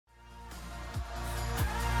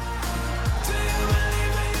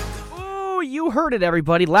You heard it,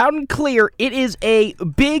 everybody. Loud and clear. It is a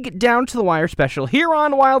big down-to-the-wire special here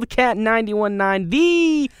on Wildcat 91.9,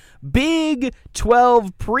 the Big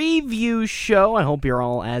 12 preview show. I hope you're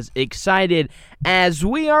all as excited as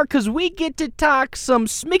we are, because we get to talk some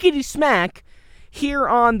smickety-smack here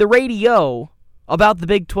on the radio about the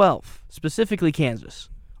Big 12, specifically Kansas.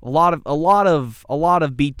 A lot of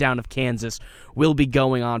beatdown of Kansas will be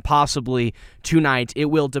going on possibly tonight. It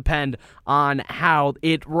will depend on how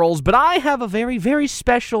it rolls. But I have a very, very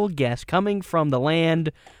special guest coming from the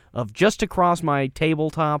land of just across my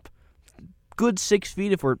tabletop. Good 6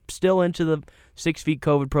 feet if we're still into the 6 feet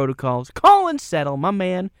COVID protocols. Colin Settle, my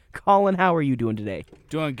man. Colin, how are you doing today?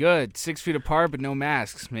 Doing good. 6 feet apart, but no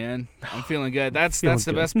masks, man. I'm feeling good. That's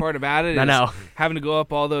the best part about it. I know. Having to go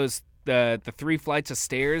up all those the 3 flights of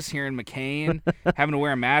stairs here in McCain, having to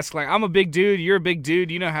wear a mask. Like, I'm a big dude. You're a big dude.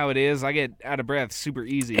 You know how it is. I get out of breath super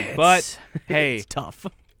easy. But hey, it's tough.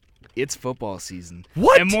 It's football season.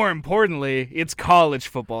 What? And more importantly, it's college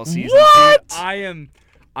football season. What? Dude,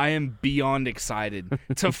 I am beyond excited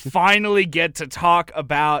to finally get to talk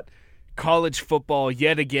about college football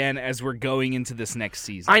yet again as we're going into this next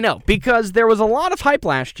season. I know, because there was a lot of hype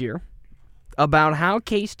last year about how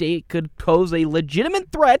K-State could pose a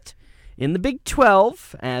legitimate threat in the Big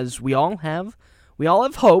 12, as we all have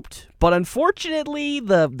hoped. But unfortunately,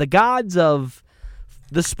 the gods of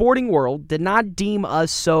the sporting world did not deem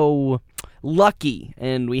us so lucky,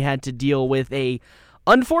 and we had to deal with a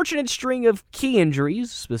unfortunate string of key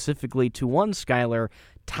injuries, specifically to one Skylar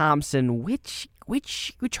Thompson, which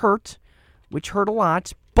hurt a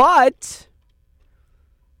lot. But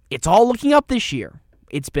it's all looking up this year.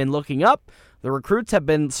 It's been looking up. The recruits have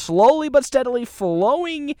been slowly but steadily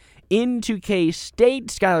flowing into K-State.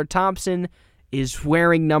 Skylar Thompson is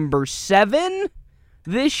wearing number 7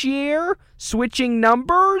 this year, switching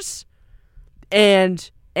numbers. And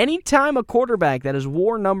anytime a quarterback that has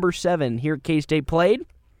wore number 7 here at K-State played,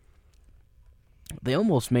 they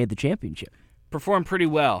almost made the championship. Performed pretty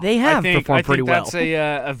well. They have performed pretty well. I think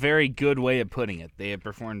that's a very good way of putting it. They have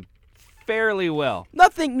performed fairly well.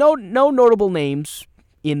 No notable names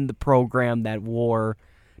in the program that wore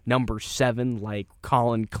number 7, like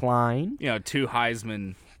Colin Klein. 2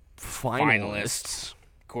 Heisman finalists.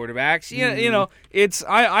 Quarterbacks. Yeah,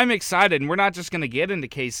 I'm excited, and we're not just going to get into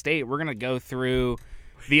K-State. We're going to go through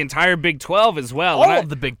the entire Big 12 as well. All of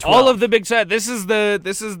the Big 12. All of the Big 12. This is the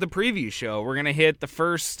preview show. We're going to hit the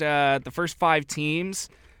first 5 teams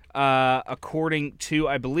according to,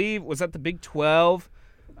 I believe, was that the Big 12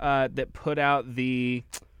 that put out the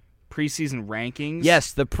preseason rankings?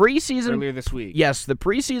 Yes, the preseason earlier this week. Yes, the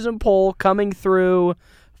preseason poll coming through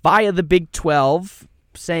via the Big 12,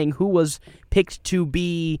 saying who was picked to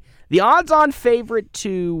be the odds-on favorite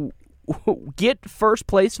to get first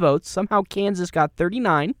place votes. Somehow Kansas got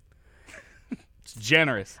 39. It's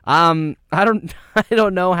generous. I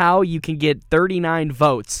don't know how you can get 39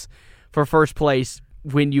 votes for first place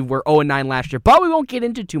when you were 0-9 last year. But we won't get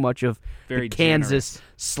into too much of the Kansas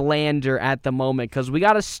slander at the moment, because we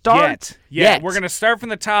got to start. We're going to start from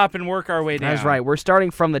the top and work our way down. That's right. We're starting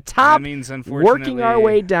from the top, that means, unfortunately, working our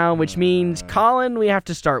way down, which means, Colin, we have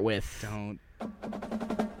to start with.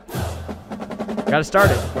 Got to start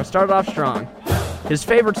it. We're going to start it off strong. His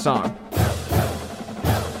favorite song.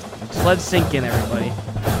 Just let it sink in, everybody.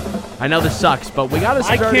 I know this sucks, but we got to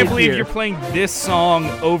start it here. I can't believe you're playing this song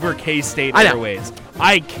over K-State Airways.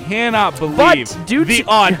 I cannot believe the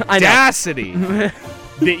audacity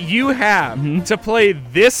that you have to play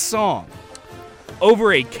this song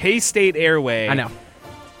over a K-State airway. I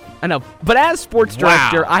know. But as sports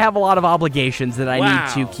director, I have a lot of obligations that I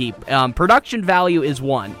need to keep. Production value is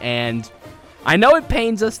one, and I know it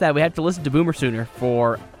pains us that we have to listen to Boomer Sooner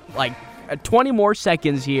for like 20 more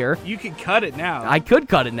seconds here. You can cut it now. I could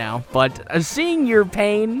cut it now, but seeing your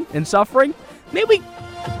pain and suffering, maybe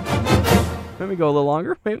go a little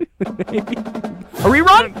longer. Maybe. A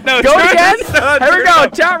rerun? No, go again. Here we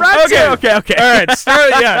go. Okay. All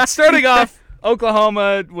right. Starting off,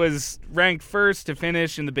 Oklahoma was ranked first to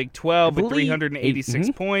finish in the Big 12 with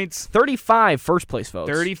 386 points. 35 first place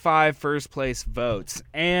votes. 35 first place votes.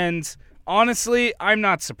 And honestly, I'm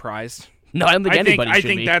not surprised. No, I don't think anybody should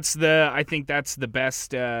be. I think that's the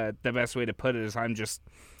best way to put it. Is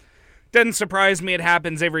doesn't surprise me. It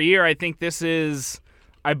happens every year. I think this is,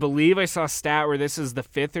 I believe I saw a stat where this is the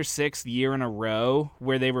 5th or 6th year in a row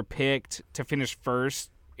where they were picked to finish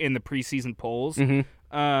first in the preseason polls.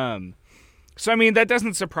 So, I mean, that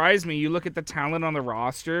doesn't surprise me. You look at the talent on the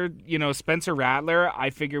roster. Spencer Rattler,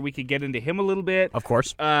 I figure we could get into him a little bit. Of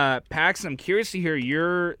course. Paxton, I'm curious to hear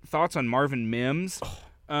your thoughts on Marvin Mims.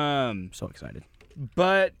 So excited.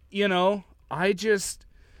 But,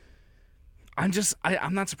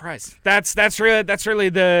 I'm not surprised. That's really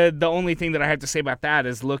the only thing that I have to say about that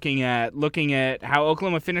is looking at how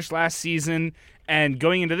Oklahoma finished last season and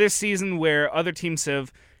going into this season where other teams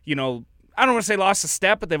have, I don't want to say lost a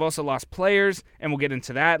step, but they've also lost players, and we'll get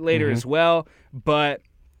into that later as well. But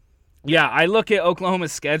yeah, I look at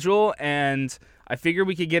Oklahoma's schedule and I figure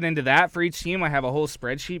we could get into that for each team. I have a whole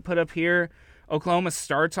spreadsheet put up here. Oklahoma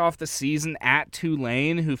starts off the season at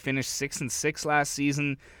Tulane, who finished 6-6 last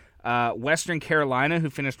season. Western Carolina, who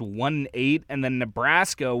finished 1-8, and then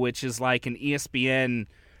Nebraska, which is like an ESPN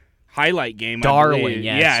highlight game. Darling,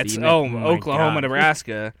 yes. Yeah, it's Oklahoma,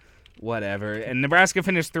 Nebraska, whatever. And Nebraska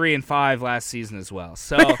finished 3-5 last season as well.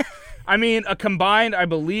 So, I mean, a combined, I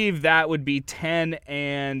believe that would be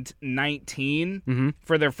 10-19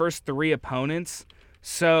 for their first three opponents.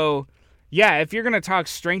 So, yeah, if you're going to talk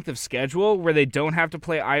strength of schedule where they don't have to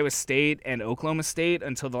play Iowa State and Oklahoma State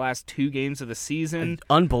until the last two games of the season.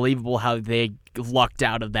 Unbelievable how they lucked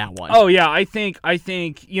out of that one. Oh, yeah, I think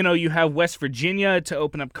you have West Virginia to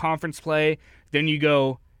open up conference play. Then you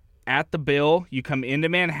go at the Bill. You come into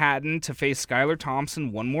Manhattan to face Skylar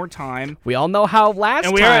Thompson one more time. We all know how last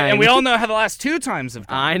time. And we all know how the last two times have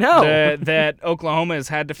gone. I know. That Oklahoma has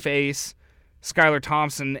had to face Skylar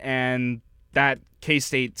Thompson and that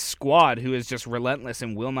K-State squad who is just relentless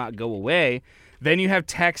and will not go away. Then you have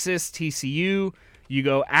Texas, TCU.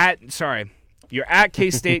 You're at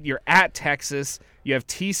K-State, you're at Texas. You have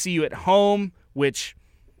TCU at home, which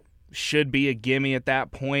should be a gimme at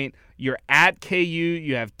that point. You're at KU,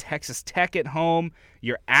 you have Texas Tech at home,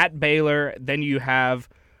 you're at Baylor, then you have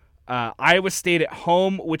Iowa State at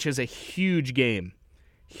home, which is a huge game.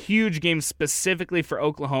 Huge game specifically for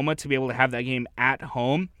Oklahoma to be able to have that game at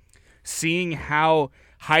home. Seeing how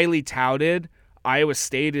highly touted Iowa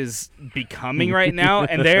State is becoming right now,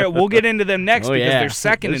 and we'll get into them next because they're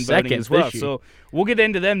second in voting as well. So we'll get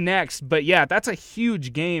into them next. But yeah, that's a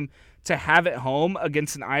huge game to have at home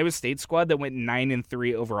against an Iowa State squad that went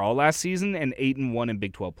 9-3 overall last season and 8-1 in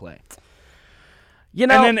Big 12 play. And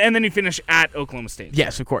then you finish at Oklahoma State.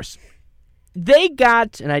 Yes, of course. They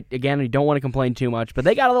got, and I don't want to complain too much, but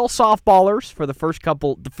they got a little softballers for the first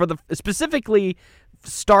couple, specifically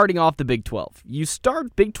starting off the Big 12. You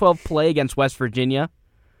start Big 12 play against West Virginia.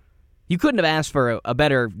 You couldn't have asked for a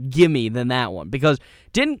better gimme than that one because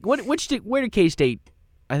where did K-State?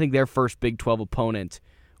 I think their first Big 12 opponent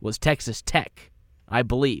was Texas Tech, I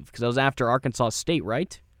believe, because that was after Arkansas State,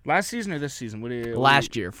 right? Last season or this season?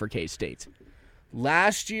 Last year for K-State.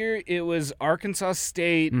 Last year it was Arkansas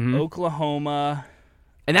State, Oklahoma,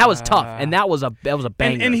 and that was tough. And that was a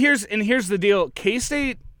banger. And here's the deal: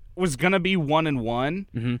 K-State was gonna be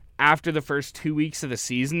 1-1 after the first 2 weeks of the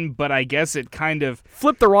season, but I guess it kind of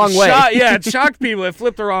flipped the wrong way. It shocked people. It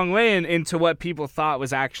flipped the wrong way into what people thought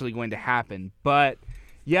was actually going to happen. But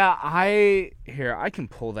yeah, I can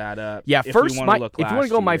pull that up. Yeah, if first, you want to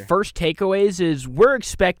go, my first takeaways is we're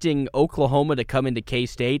expecting Oklahoma to come into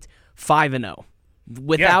K-State 5-0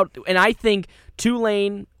 and I think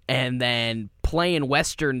Tulane and then playing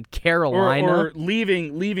Western Carolina or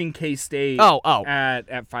leaving K-State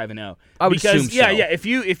at 5-0. I would assume so. Yeah. If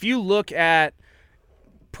you look at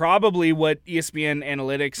probably what ESPN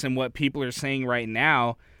analytics and what people are saying right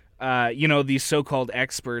now, these so-called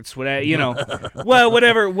experts, whatever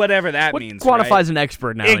that means. Quantifies right? an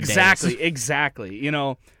expert nowadays. Exactly.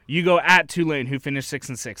 You go at Tulane, who finished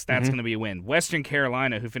 6-6. That's going to be a win. Western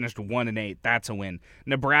Carolina, who finished 1-8. That's a win.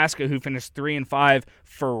 Nebraska, who finished 3-5.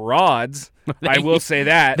 Frauds. I will say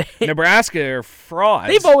that. Nebraska are frauds.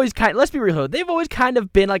 They've always let's be real. They've always kind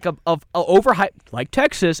of been like a overhyped, like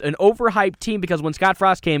Texas, an overhyped team because when Scott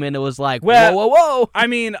Frost came in, it was like, whoa. I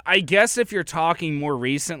mean, I guess if you're talking more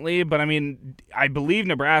recently, but I mean, I believe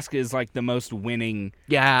Nebraska is like the most winning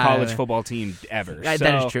college football team ever.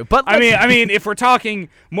 That is true. But I mean, if we're talking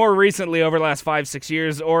more recently over the last 5-6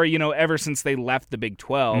 years, or ever since they left the Big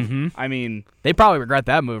 12, I mean, they probably regret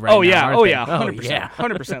that move right now.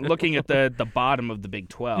 100%. Looking at the bottom of the Big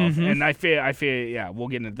 12, and I feel, we'll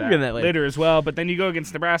get into that later as well. But then you go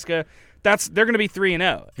against Nebraska, they're going to be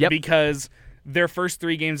 3-0 because their first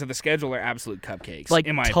three games of the schedule are absolute cupcakes.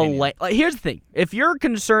 in my opinion. Here's the thing: if you're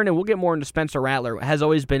concerned, and we'll get more into Spencer Rattler, has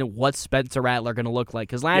always been what's Spencer Rattler going to look like?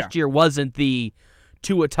 Because last year wasn't the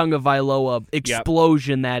Tua Tagovailoa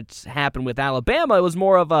explosion that's happened with Alabama. It was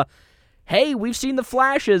more of a, hey, we've seen the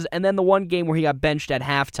flashes, and then the one game where he got benched at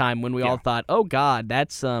halftime when we all thought, oh God,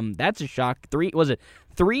 that's a shock. 3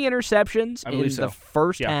 interceptions in the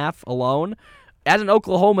first half alone. As an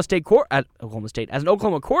Oklahoma quarterback,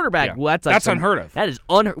 well, that's unheard of. That is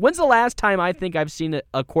unheard. When's the last time I think I've seen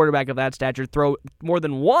a quarterback of that stature throw more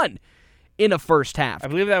than one in a first half? I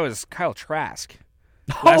believe that was Kyle Trask.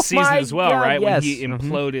 last season as well, God, right? yes. When he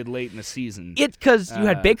imploded late in the season. It's because you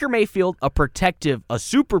had Baker Mayfield, a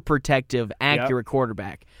super protective, accurate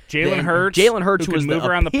quarterback. Jalen Hurts, who was move the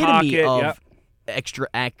around the epitome pocket. of extra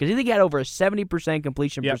act, because I think he had over a 70%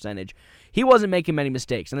 completion percentage. He wasn't making many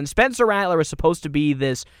mistakes. And then Spencer Rattler was supposed to be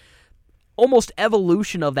this almost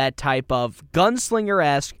evolution of that type of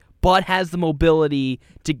gunslinger-esque, but has the mobility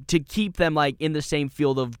to keep them like in the same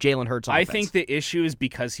field of Jalen Hurts offense. I think the issue is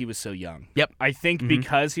because he was so young. Yep. I think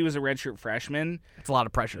because he was a redshirt freshman, it's a lot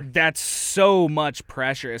of pressure. That's so much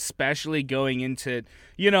pressure, especially going into,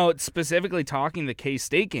 specifically talking the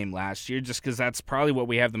K-State game last year, just because that's probably what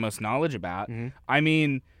we have the most knowledge about. I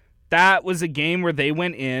mean, that was a game where they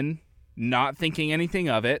went in not thinking anything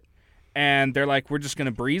of it. And they're like, we're just going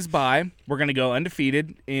to breeze by. We're going to go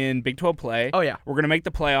undefeated in Big 12 play. Oh, yeah. We're going to make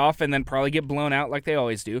the playoff and then probably get blown out like they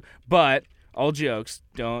always do. But, all jokes,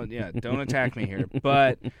 don't attack me here.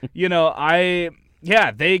 But,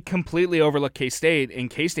 they completely overlooked K-State, and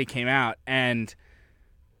K-State came out and,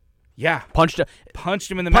 punched him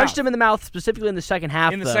in the mouth. Punched him in the mouth, specifically in the second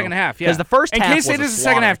half. Second half, yeah. Because the first half K-State was is a a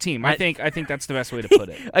second half slaughter. team. I think that's the best way to put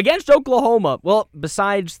it. Against Oklahoma, well,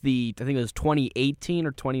 besides I think it was 2018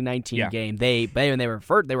 or 2019 game, they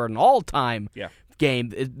were an all-time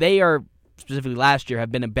game. They are, specifically last year,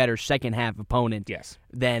 have been a better second half opponent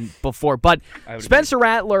than before. But Spencer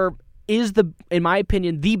Rattler is, in my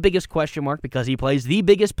opinion, the biggest question mark because he plays the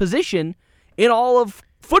biggest position in all of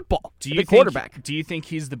football. Quarterback. Do you think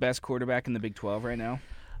he's the best quarterback in the Big 12 right now?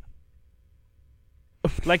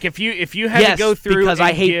 Like if you had to go through, because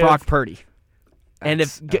I hate Brock Purdy. And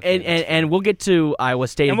we'll get to Iowa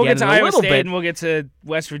State and we'll again get to in a Iowa little State bit. and we'll get to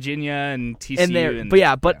West Virginia and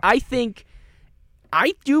TCU. But I think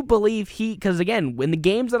I do believe because again, in the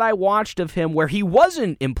games that I watched of him where he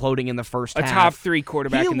wasn't imploding in the first half, a top 3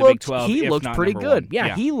 quarterback in the Big 12, he looked pretty good.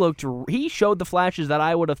 Yeah, he showed the flashes that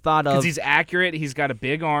I would have thought of. Because he's accurate, he's got a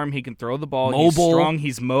big arm, he can throw the ball, mobile.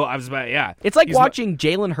 He's strong, It's like watching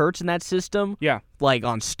Jalen Hurts in that system. Yeah, like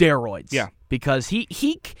on steroids. Yeah, because he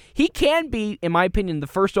can be, in my opinion, the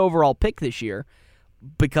first overall pick this year.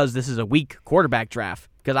 Because this is a weak quarterback draft.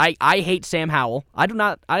 Because I hate Sam Howell. I do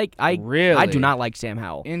not like Sam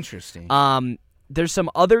Howell. Interesting. There's some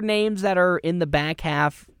other names that are in the back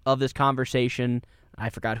half of this conversation. I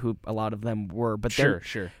forgot who a lot of them were, but sure.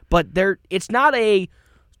 But it's not a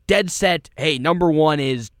dead set. Hey, number 1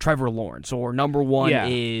 is Trevor Lawrence or number 1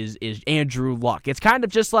 is Andrew Luck. It's kind of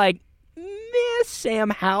just like Sam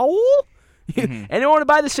Howell. Anyone want to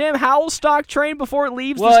buy the Sam Howell stock train before it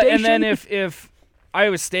leaves the station? And then if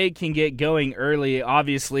Iowa State can get going early,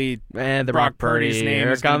 obviously, Brock Purdy's name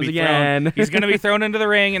here is going to be again. thrown. He's going to be thrown into the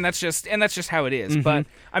ring, and that's just how it is. But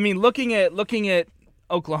I mean, looking at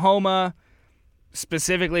Oklahoma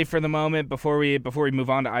specifically for the moment before we move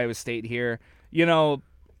on to Iowa State here,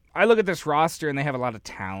 I look at this roster and they have a lot of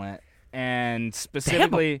talent, and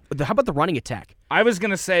specifically, how about the running attack? I was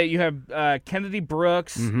going to say you have Kennedy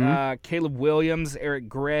Brooks, Caleb Williams, Eric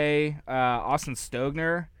Gray, Austin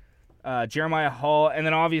Stogner. Jeremiah Hall, and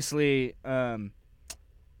then obviously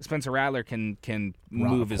Spencer Rattler can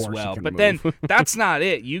move as well. But then that's not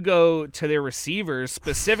it. You go to their receivers,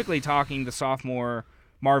 specifically talking to sophomore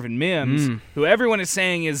Marvin Mims, who everyone is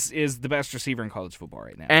saying is the best receiver in college football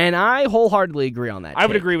right now. And I wholeheartedly agree on that. I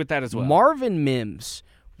would agree with that as well. Marvin Mims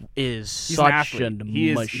is such a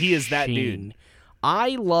machine. He is that dude.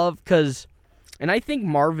 I love and I think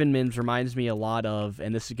Marvin Mims reminds me a lot of,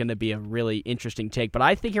 and this is going to be a really interesting take, but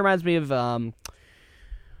I think he reminds me of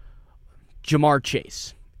Jamar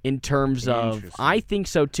Chase in terms of, I think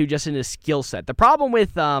so too, just in his skill set. The problem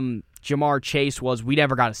with Jamar Chase was we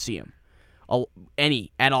never got to see him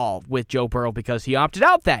at all with Joe Burrow because he opted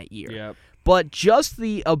out that year. Yep. But just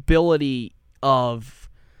the ability of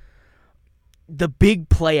the big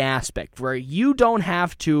play aspect where you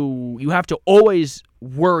have to always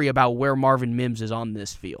worry about where Marvin Mims is on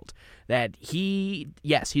this field. That he's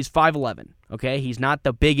 5'11", okay? He's not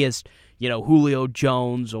the biggest, Julio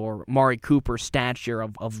Jones or Mari Cooper stature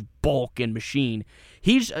of bulk and machine.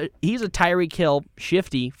 He's a Tyreek Hill,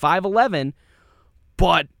 shifty, 5'11",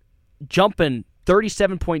 but jumping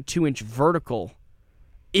 37.2-inch vertical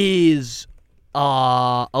is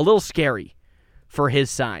a little scary for his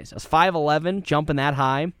size. As 5'11", jumping that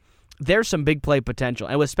high, there's some big play potential.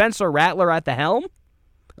 And with Spencer Rattler at the helm,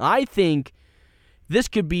 I think this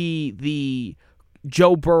could be the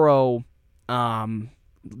Joe Burrow,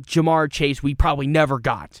 Jamar Chase we probably never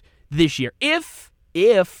got this year. If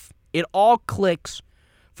it all clicks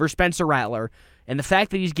for Spencer Rattler, and the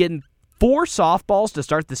fact that he's getting 4 softballs to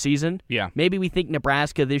start the season. Yeah. Maybe we think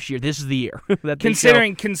Nebraska this year. This is the year that they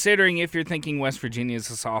Considering if you're thinking West Virginia is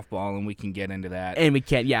a softball, and we can get into that, and we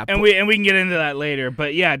can't. Yeah, and we can get into that later.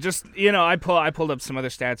 But yeah, just I pulled up some other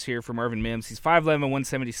stats here from Marvin Mims. He's 5'11",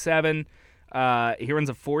 177. He runs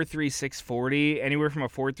a 4.36 40, anywhere from a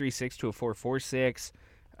 4.36 to a 4.46.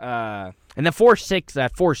 And the 4.6,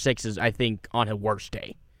 that 4.6 is, I think, on his worst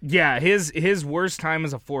day. Yeah, his worst time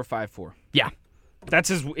is a 4.54. Yeah. That's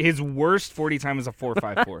his worst 40 time is a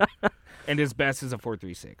 4.54. And his best is a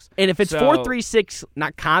 4.36. And if it's 4.36,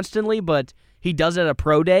 not constantly, but he does it at a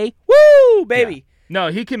pro day, woo, baby. Yeah.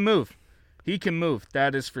 No, he can move. He can move.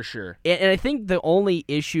 That is for sure. And I think the only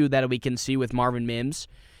issue that we can see with Marvin Mims,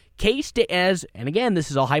 K-State, and again,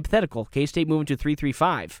 this is all hypothetical, K-State moving to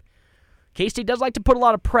 3-3-5. K-State does like to put a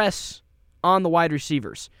lot of press on the wide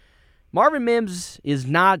receivers. Marvin Mims is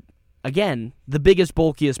not, again, the biggest,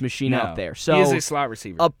 bulkiest machine out there. So he is a slot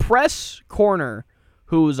receiver. A press corner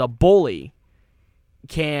who's a bully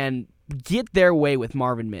can get their way with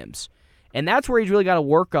Marvin Mims. And that's where he's really got to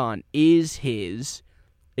work on, is his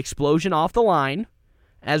explosion off the line,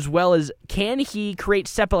 as well as can he create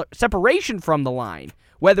separation from the line,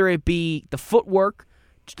 whether it be the footwork,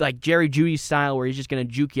 like Jerry Jeudy style, where he's just going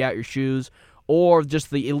to juke you out your shoes, or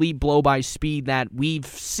just the elite blow-by speed that we've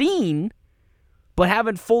seen but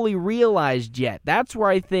haven't fully realized yet. That's where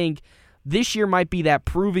I think this year might be that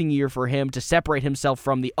proving year for him to separate himself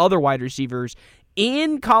from the other wide receivers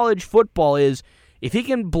in college football. Is if he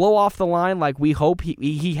can blow off the line like we hope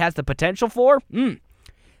he has the potential for,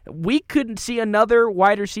 we could see another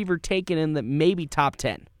wide receiver taken in the maybe top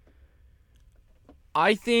 10.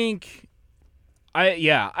 I think... I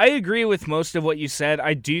agree with most of what you said.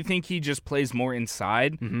 I do think he just plays more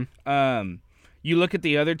inside. Mm-hmm. You look at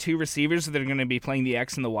the other 2 receivers that are going to be playing the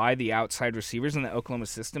X and the Y, the outside receivers in the Oklahoma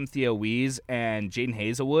system, Theo Wees and Jaden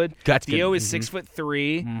Hazelwood. Theo is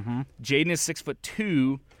 6'3", Jaden is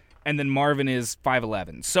 6'2", and then Marvin is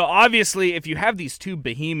 5'11". So obviously, if you have these 2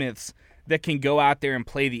 behemoths that can go out there and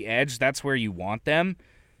play the edge, that's where you want them.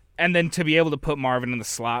 And then to be able to put Marvin in the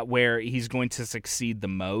slot where he's going to succeed the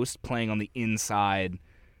most, playing on the inside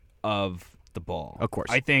of the ball. Of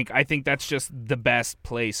course. I think that's just the best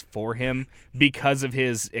place for him because of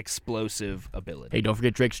his explosive ability. Hey, don't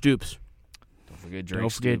forget Drake Stoops. Don't forget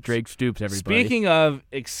Drake Stoops, everybody. Speaking of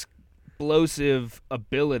explosive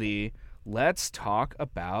ability, let's talk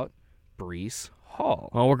about Breece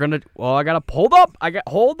Hall. I gotta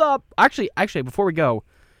hold up. Actually, before we go,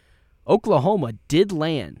 Oklahoma did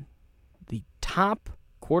land the top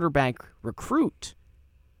quarterback recruit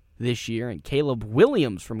this year, and Caleb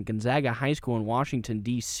Williams from Gonzaga High School in Washington,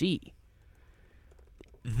 D.C.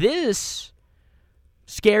 This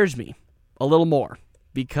scares me a little more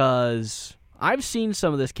because I've seen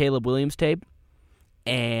some of this Caleb Williams tape,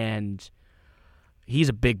 and he's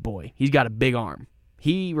a big boy. He's got a big arm.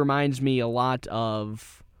 He reminds me a lot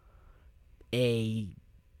of a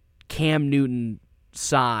Cam Newton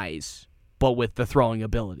size, but with the throwing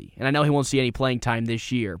ability. And I know he won't see any playing time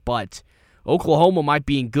this year, but Oklahoma might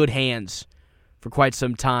be in good hands for quite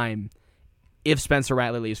some time if Spencer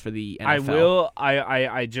Rattler leaves for the NFL.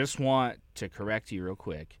 I just want to correct you real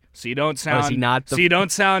quick, so you don't sound. Is he not so you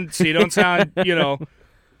don't sound.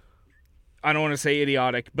 I don't want to say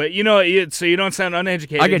idiotic, but so you don't sound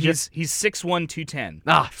uneducated. I get you. He's 6'1", 210.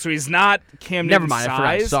 Ah, so he's not Cam never Newton's mind. size.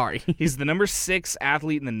 I forgot. Sorry. He's the number 6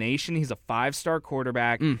 athlete in the nation. He's a 5-star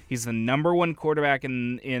quarterback. He's the number 1 quarterback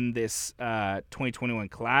in this 2021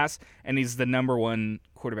 class, and he's the number 1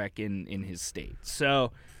 quarterback in his state.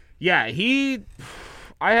 So, yeah, I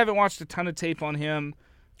haven't watched a ton of tape on him.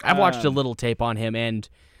 I've watched a little tape on him, and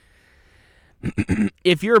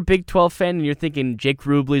if you're a Big 12 fan and you're thinking Jake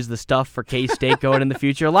Rubley's the stuff for K-State going in the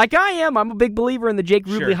future, like I am, I'm a big believer in the Jake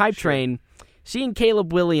Rubley hype train. Seeing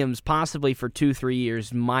Caleb Williams possibly for 2-3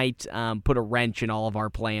 years might put a wrench in all of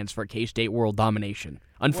our plans for K-State world domination.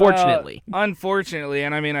 Unfortunately. Unfortunately,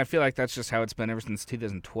 and I mean, I feel like that's just how it's been ever since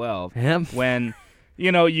 2012. Yep. When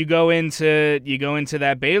you go into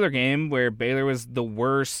that Baylor game where Baylor was the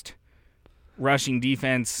worst rushing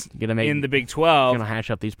defense in the Big 12. Gonna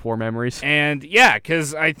hash up these poor memories. And yeah,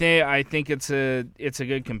 because I think it's a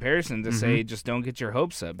good comparison to say just don't get your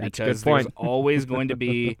hopes up, because there's always going to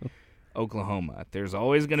be Oklahoma. There's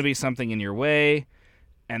always going to be something in your way,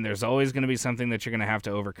 and there's always going to be something that you're going to have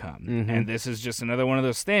to overcome. And this is just another one of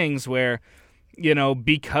those things where,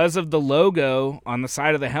 because of the logo on the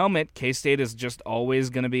side of the helmet, K-State is just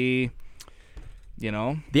always going to be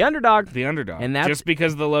the underdog. And that's just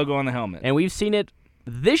because of the logo on the helmet. And we've seen it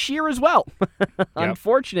this year as well.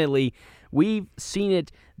 Unfortunately, We've seen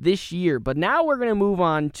it this year. But now we're going to move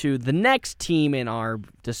on to the next team in our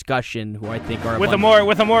discussion, who I think are with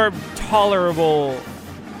a more tolerable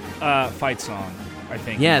fight song, I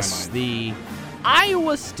think. Yes, the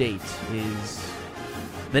Iowa State is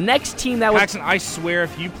the next team that was... Paxton, I swear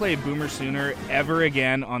if you play Boomer Sooner ever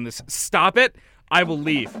again on this... Stop it! I will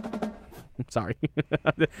leave. Sorry.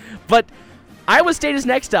 But Iowa State is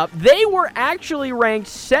next up. They were actually ranked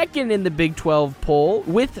second in the Big 12 poll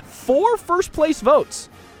with 4 first-place votes,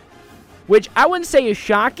 which I wouldn't say is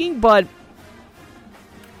shocking, but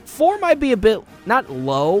 4 might be a bit, not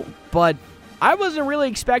low, but I wasn't really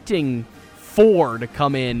expecting 4 to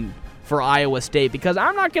come in for Iowa State, because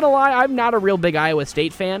I'm not going to lie, I'm not a real big Iowa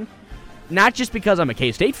State fan. Not just because I'm a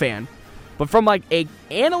K-State fan, but from like a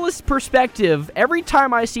analyst perspective, every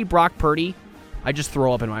time I see Brock Purdy, I just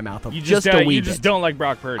throw up in my mouth. You just don't like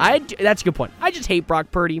Brock Purdy. That's a good point. I just hate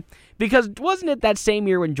Brock Purdy, because wasn't it that same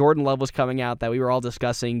year when Jordan Love was coming out that we were all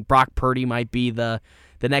discussing Brock Purdy might be the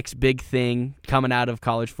next big thing coming out of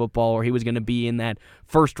college football, or he was going to be in that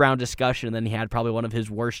first-round discussion, and then he had probably one of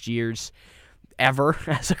his worst years ever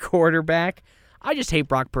as a quarterback. I just hate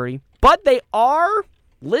Brock Purdy. But they are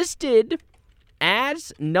listed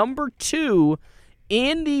as number 2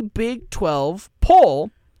 in the Big 12 poll,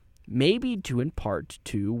 maybe due in part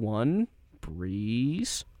to one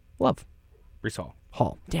Brees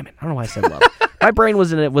Hall. Damn it! I don't know why I said Love. My brain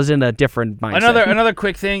was in a different mindset. Another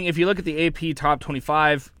quick thing. If you look at the AP Top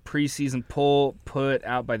 25 preseason poll put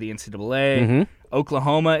out by the NCAA,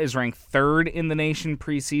 Oklahoma is ranked 3rd in the nation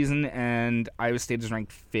preseason, and Iowa State is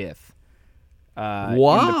ranked 5th. In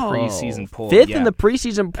the preseason poll. 5th in the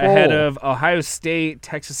preseason poll, ahead of Ohio State,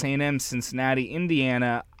 Texas A&M, Cincinnati,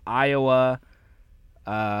 Indiana, Iowa,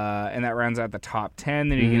 and that rounds out the top 10.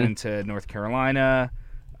 Then you get into North Carolina,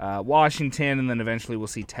 Washington, and then eventually we'll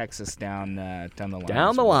see Texas down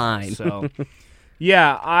the line. So,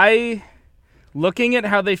 yeah, looking at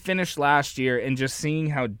how they finished last year and just seeing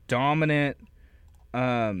how dominant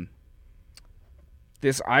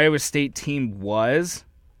this Iowa State team was,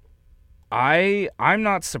 I'm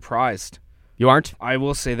not surprised. You aren't? I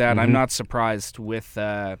will say that I'm not surprised with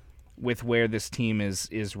where this team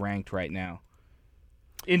is ranked right now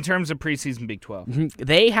in terms of preseason Big 12.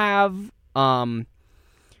 They have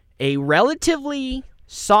a relatively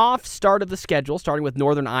soft start of the schedule, starting with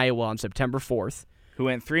Northern Iowa on September 4th. Who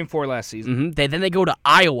went 3-4 last season. Then they go to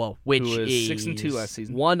Iowa, which was is 6-2 last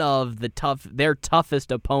season. One of their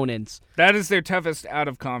toughest opponents. That is their toughest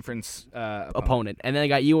out-of-conference opponent. And then they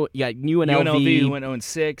got UNLV, who went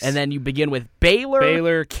 0-6. And then you begin with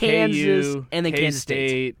Baylor, Kansas, KU, and then Kansas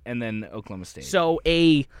State, and then Oklahoma State. So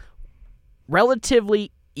a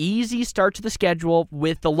relatively easy start to the schedule,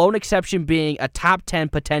 with the lone exception being a top 10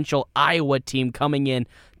 potential Iowa team coming in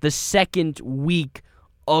the second week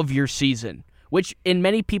of your season, which in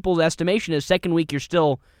many people's estimation is second week you're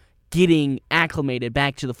still getting acclimated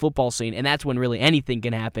back to the football scene, and that's when really anything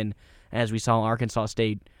can happen, as we saw Arkansas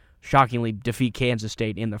State shockingly defeat Kansas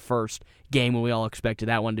State in the first game when we all expected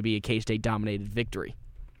that one to be a K-State dominated victory.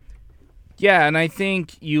 Yeah, and I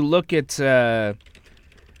think you look at some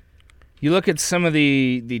of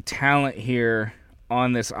the talent here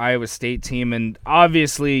on this Iowa State team, and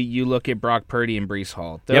obviously you look at Brock Purdy and Brees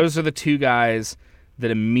Hall. Those are the two guys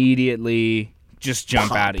that immediately just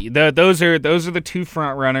jump out at you. Those are the two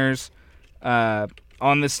front runners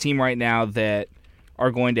on this team right now that are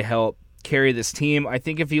going to help carry this team. I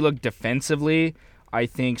think if you look defensively, I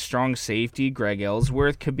think strong safety Greg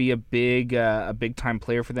Ellsworth could be a big time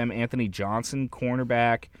player for them. Anthony Johnson,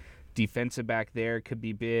 cornerback, defensive back there, could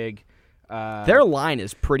be big. Their line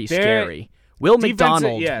is pretty scary. Will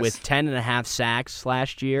McDonald with 10.5 sacks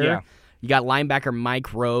last year. Yeah. You got linebacker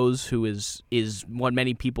Mike Rose, who is what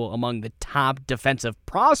many people among the top defensive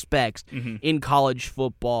prospects in college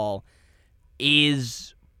football,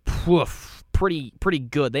 is pretty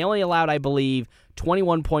good. They only allowed, I believe,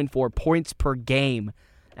 21.4 points per game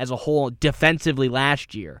as a whole defensively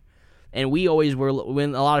last year. And we always were,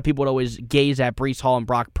 when a lot of people would always gaze at Brees Hall and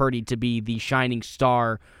Brock Purdy to be the shining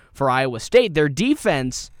star for Iowa State. Their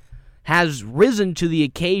defense has risen to the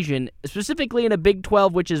occasion, specifically in a Big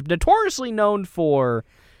 12, which is notoriously known for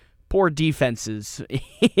poor defenses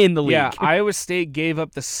in the league. Yeah, Iowa State gave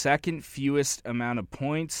up the second fewest amount of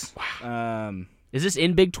points. Wow. Is this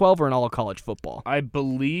in Big 12 or in all of college football? I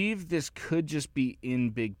believe this could just be in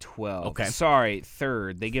Big 12. Okay. Sorry,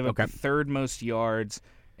 third. They gave up the third most yards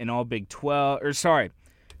in all Big 12. Or sorry,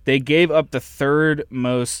 they gave up the third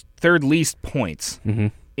least points.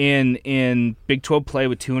 In Big 12 play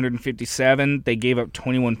with 257, they gave up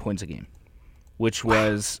 21 points a game, which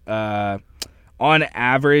was, on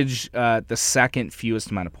average, the second fewest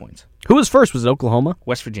amount of points. Who was first? Was it Oklahoma?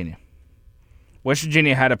 West Virginia. West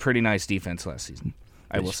Virginia had a pretty nice defense last season,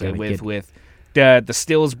 I will just say, gotta with the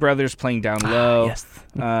Stills brothers playing down low.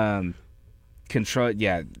 Yes. Control,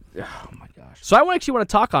 yeah. Oh, my gosh. So I actually want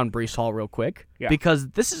to talk on Breece Hall real quick Yeah. because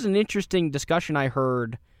this is an interesting discussion I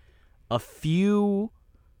heard a few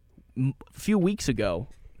weeks ago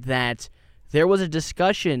that there was a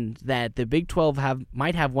discussion that the Big 12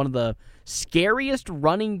 might have one of the scariest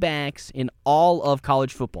running backs in all of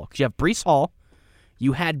college football. Because you have Breece Hall,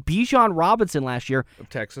 you had Bijan Robinson last year, Of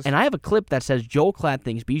Texas. and I have a clip that says Joel Klatt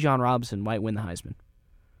thinks Bijan Robinson might win the Heisman.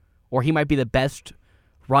 Or he might be the best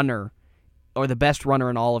runner or the best runner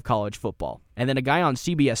in all of college football. And then a guy on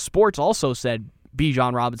CBS Sports also said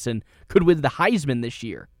Bijan Robinson could win the Heisman this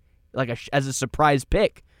year, as a surprise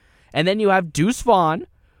pick. And then you have Deuce Vaughn,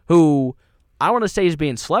 who I don't want to say is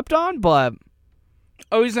being slept on, but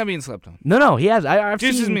Oh, he's not being slept on. no, he has. I've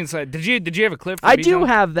Deuce seen. is being slept. Did you have a clip? For I Bijan? do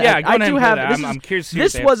have that. Yeah, go I ahead do and have. play that. I'm curious to see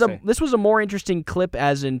what they have to say. This was a more interesting clip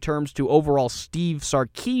as in terms to overall Steve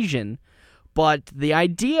Sarkisian, but the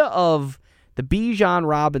idea of the Bijan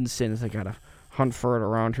Robinson, I gotta hunt for it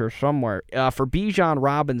around here somewhere. For Bijan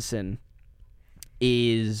Robinson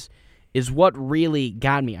is what really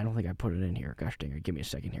got me. I don't think I put it in here. Gosh dang it! Give me a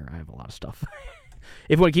second here. I have a lot of stuff.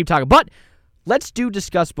 If we want to keep talking, but let's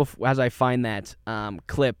discuss as I find that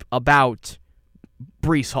clip about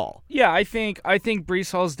Breece Hall. Yeah, I think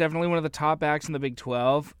Breece Hall is definitely one of the top backs in the Big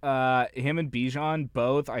 12. Him and Bijan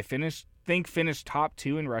both, finished top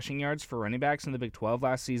 2 in rushing yards for running backs in the Big 12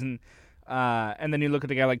 last season. And then you look at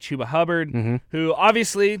the guy like Chuba Hubbard, who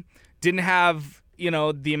obviously didn't have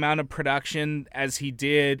the amount of production as he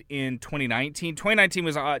did in 2019. 2019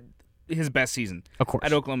 was his best season, Of course.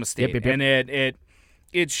 at Oklahoma State, Yep. and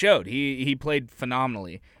it showed. He played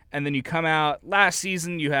phenomenally. And then you come out last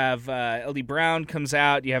season, you have LD Brown comes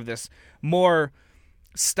out, you have this more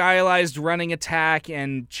stylized running attack,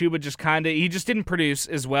 and Chuba he just didn't produce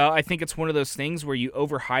as well. I think it's one of those things where you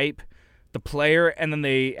overhype the player, and then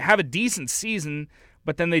they have a decent season,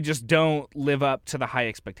 but then they just don't live up to the high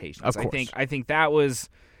expectations. Of course. I think that was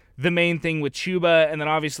the main thing with Chuba, and then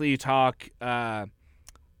obviously you talk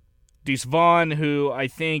Deuce Vaughn, who I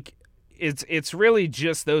think it's really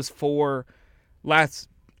just those 4 last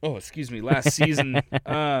season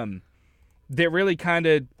that really kind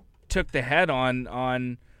of took the head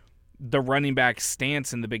on the running back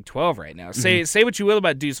stance in the Big 12 right now. Say what you will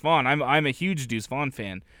about Deuce Vaughn. I'm a huge Deuce Vaughn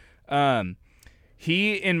fan.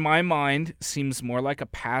 He, in my mind, seems more like a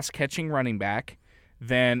pass-catching running back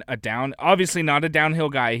than obviously not a downhill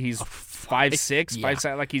guy. He's 5'6",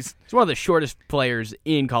 5'7", like he's one of the shortest players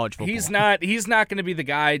in college football. He's not going to be the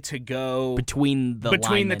guy to go between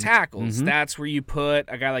the tackles. That's where you put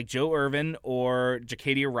a guy like Joe Irvin or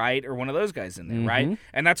Jacadia Wright or one of those guys in there, right?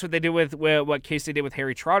 And that's what they did with what K-State did with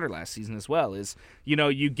Harry Trotter last season as well. Is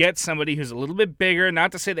you get somebody who's a little bit bigger.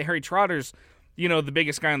 Not to say that Harry Trotter's the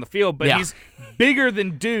biggest guy on the field, but he's bigger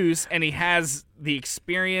than Deuce, and he has the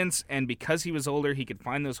experience, and because he was older, he could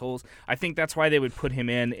find those holes. I think that's why they would put him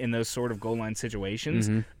in those sort of goal line situations.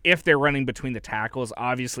 If they're running between the tackles,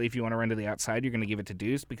 obviously, if you want to run to the outside, you're going to give it to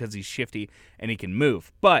Deuce because he's shifty and he can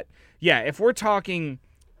move. But, yeah, if we're talking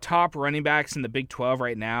top running backs in the Big 12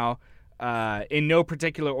 right now, in no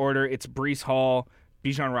particular order, it's Breece Hall,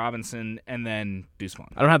 Bijan Robinson, and then Deuce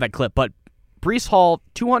Vaughn. I don't have that clip, but Breece Hall,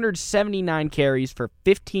 279 carries for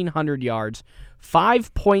 1,500 yards,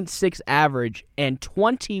 5.6 average, and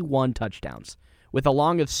 21 touchdowns, with a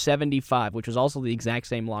long of 75, which was also the exact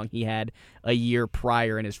same long he had a year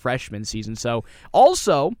prior in his freshman season. So,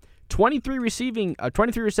 also 23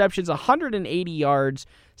 receptions, 180 yards,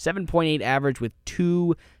 7.8 average with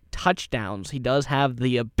 2 touchdowns. He does have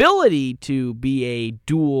the ability to be a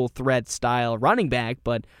dual threat style running back,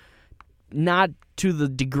 but not to the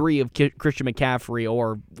degree of Christian McCaffrey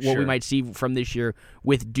or what we might see from this year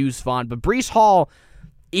with Deuce Vaughn. But Breece Hall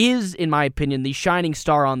is, in my opinion, the shining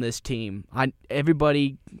star on this team.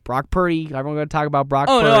 Brock Purdy, everyone's going to talk about Brock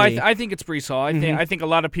Purdy. Oh, no, I think it's Breece Hall. I think a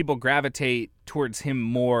lot of people gravitate towards him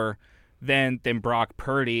more than Brock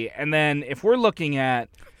Purdy. And then if we're looking at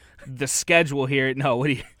the schedule here,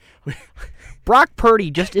 Brock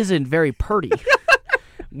Purdy just isn't very Purdy.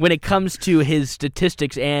 When it comes to his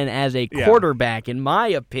statistics and as a quarterback, in my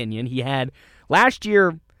opinion, he had last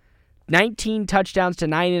year 19 touchdowns to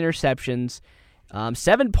 9 interceptions,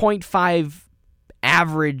 7.5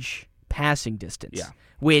 average passing distance,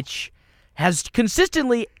 which has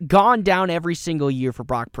consistently gone down every single year for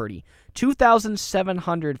Brock Purdy.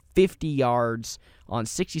 2,750 yards on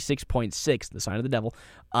 66.6, the sign of the devil.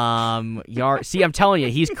 See, I'm telling you,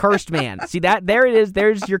 he's cursed man. See that? There it is.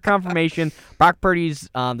 There's your confirmation. Brock Purdy's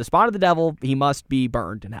the spawn of the devil. He must be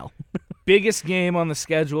burned in hell. Biggest game on the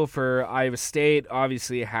schedule for Iowa State,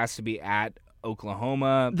 obviously, it has to be at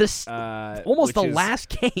Oklahoma. Almost the last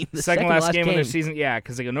game. The second last game of their season. Yeah,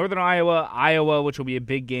 because they go Northern Iowa, which will be a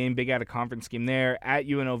big game, big out-of-conference game there, at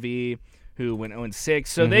UNLV, who went 0-6.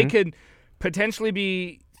 So they could potentially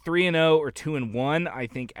be 3-0 or 2-1, I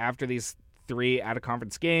think, after these 3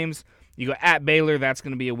 out-of-conference games. You go at Baylor, that's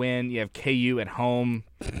going to be a win. You have KU at home.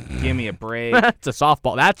 Give me a break. That's a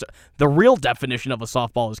softball. That's the real definition of a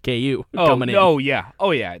softball is KU coming in. Oh,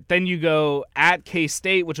 yeah. Then you go at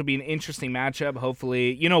K-State, which will be an interesting matchup,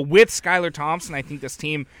 hopefully. With Skylar Thompson, I think this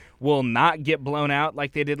team will not get blown out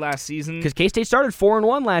like they did last season. Because K-State started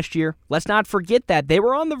 4-1 last year. Let's not forget that. They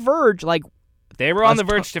were on the verge, They were on the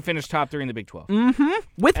verge to finish top 3 in the Big 12. Mm-hmm.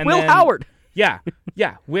 With Will Howard. Yeah,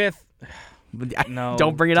 with... No,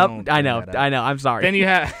 don't bring it up. I know. I'm sorry. Then you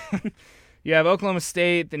have Oklahoma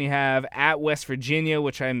State. Then you have at West Virginia,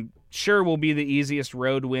 which I'm sure will be the easiest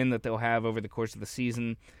road win that they'll have over the course of the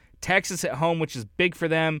season. Texas at home, which is big for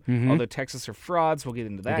them. Although Texas are frauds, we'll get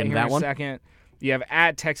into that here in a second. You have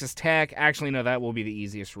at Texas Tech. Actually, no, that will be the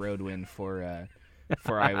easiest road win for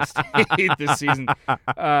Iowa State this season.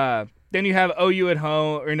 Then you have OU at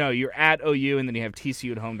home, or no, you're at OU, and then you have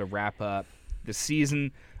TCU at home to wrap up the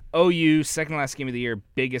season. OU, second last game of the year,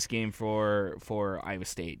 biggest game for Iowa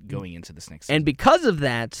State going into this next season. And because of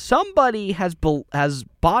that, somebody has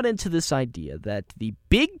bought into this idea that the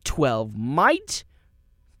Big 12 might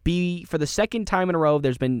be, for the second time in a row,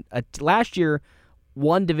 there's been, last year,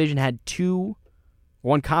 one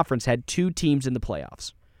conference had 2 teams in the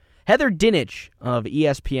playoffs. Heather Dinich of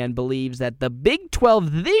ESPN believes that the Big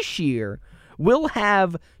 12 this year will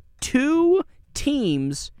have 2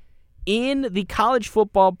 teams in the college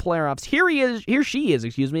football playoffs. Here she is,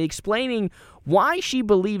 explaining why she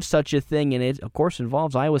believes such a thing, and it, of course,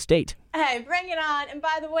 involves Iowa State. Hey, bring it on. And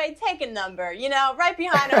by the way, take a number, right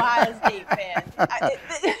behind Ohio State fans.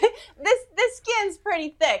 This skin's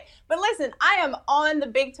pretty thick. But listen, I am on the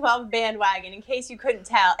Big 12 bandwagon, in case you couldn't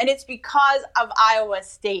tell, and it's because of Iowa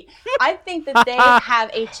State. I think that they have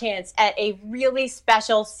a chance at a really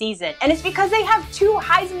special season, and it's because they have 2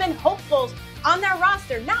 Heisman hopefuls on their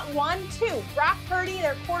roster. Not 1, 2. Brock Purdy,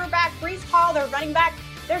 their quarterback, Breece Hall, their running back.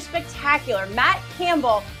 They're spectacular. Matt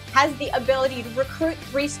Campbell has the ability to recruit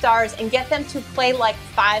 3 stars and get them to play like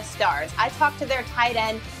 5 stars. I talked to their tight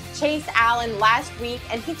end, Chase Allen, last week,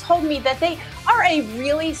 and he told me that they are a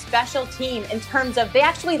really special team in terms of they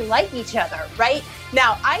actually like each other, right?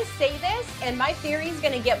 Now, I say this, and my theory is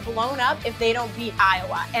going to get blown up if they don't beat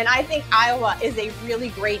Iowa. And I think Iowa is a really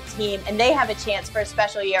great team, and they have a chance for a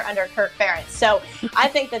special year under Kirk Ferentz. So I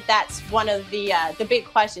think that that's one of the big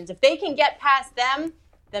questions. If they can get past them,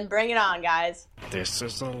 then bring it on, guys. This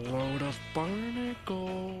is a load of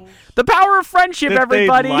barnacles. The power of friendship,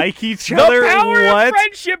 everybody. They like each other. The power of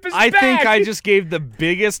friendship is back. I think I just gave the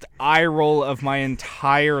biggest eye roll of my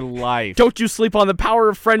entire life. Don't you sleep on the power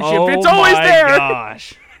of friendship. It's always there. Oh, my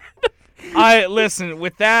gosh. Listen,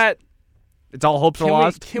 with that, it's all hopes are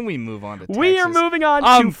lost. Can we move on to Texas? We are moving on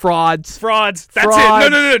to frauds. Frauds. That's frauds. it.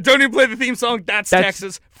 No. Don't even play the theme song. That's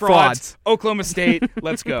Texas. Frauds. Oklahoma State.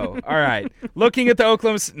 Let's go. All right. Looking at the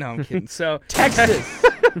Oklahoma State. No, I'm kidding. So Texas.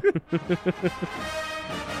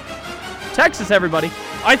 Texas, everybody.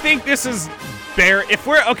 I think this is bare. If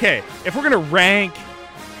we're going to rank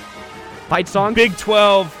fight songs, Big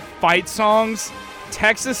 12 fight songs,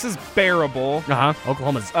 Texas is bearable.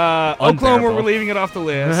 Oklahoma's Oklahoma, we're leaving it off the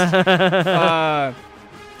list.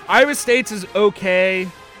 Iowa State's is okay.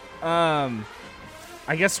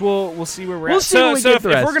 I guess we'll see where we're at. So if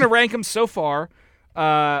we're going to rank them so far,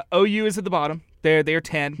 OU is at the bottom. They're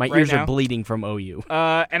 10. My ears are bleeding from OU.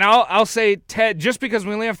 And I'll say just because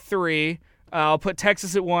we only have 3. I'll put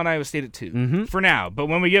Texas at 1, Iowa State at 2 for now. But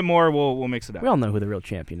when we get more, we'll mix it up. We all know who the real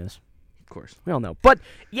champion is. Of course. We all know. But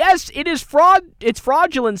yes, it is fraud. It's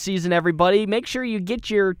fraudulent season, everybody. Make sure you get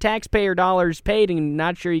your taxpayer dollars paid and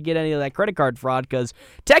not sure you get any of that credit card fraud because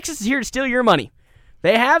Texas is here to steal your money.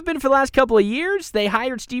 They have been for the last couple of years. They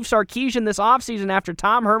hired Steve Sarkisian this offseason after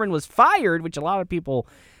Tom Herman was fired, which a lot of people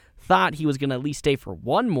thought he was going to at least stay for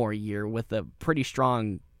 1 more year with a pretty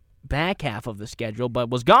strong back half of the schedule, but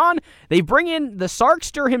was gone. They bring in the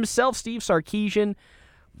Sarkster himself, Steve Sarkisian,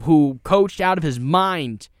 who coached out of his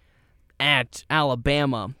mind at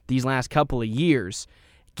Alabama these last couple of years,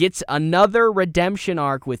 gets another redemption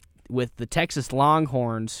arc with the Texas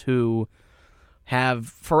Longhorns, who have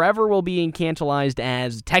forever will be infantilized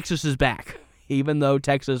as Texas is back, even though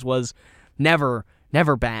Texas was never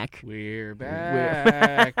Never back. We're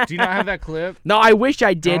back. Do you not have that clip? No, I wish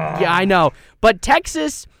I did. Yeah, I know. But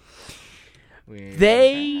Texas,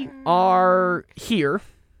 they are here,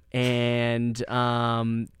 and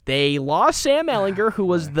they lost Sam Ehlinger, who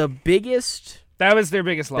was the biggest. That was their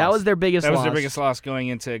biggest loss. That was their biggest That loss. was their biggest loss going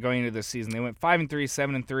into this season. They went 5-3,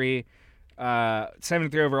 7-3,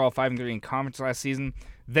 7-3 overall, 5-3 in conference last season.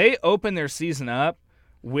 They opened their season up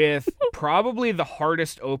with probably the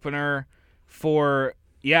hardest opener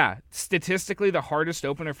statistically the hardest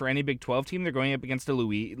opener for any Big 12 team. They're going up against a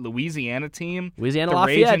Louisiana team. Louisiana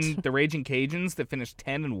Lafayette. The Raging Cajuns that finished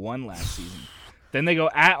 10-1 last season. Then they go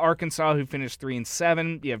at Arkansas, who finished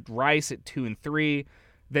 3-7. You have Rice at 2-3.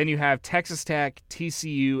 Then you have Texas Tech,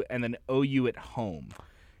 TCU, and then OU at home.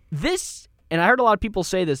 This, and I heard a lot of people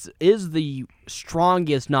say this, is the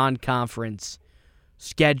strongest non-conference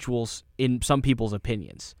schedules in some people's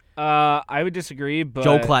opinions. I would disagree, but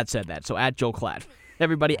Joel Klatt said that. So at Joel Klatt.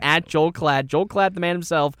 Everybody at Joel Klatt. Joel Klatt, the man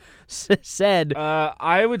himself, said.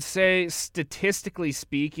 I would say, statistically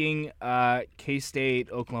speaking,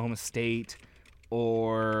 K-State, Oklahoma State,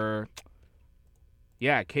 or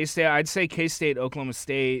K-State. I'd say K-State, Oklahoma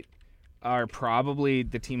State are probably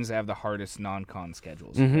the teams that have the hardest non-con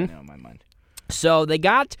schedules. Right now in my mind. So they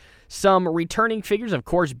got some returning figures. Of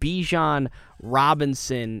course, Bijan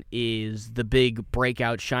Robinson is the big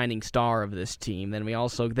breakout shining star of this team. Then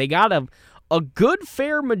they got a good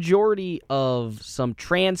fair majority of some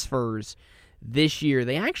transfers this year.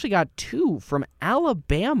 They actually got 2 from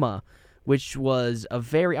Alabama, which was I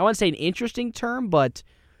wouldn't say an interesting term, but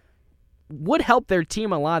would help their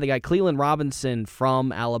team a lot. They got Cleveland Robinson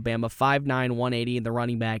from Alabama, 5'9", 180 in the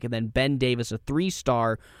running back, and then Ben Davis, a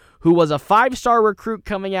 3-star, who was a 5-star recruit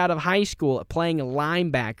coming out of high school, playing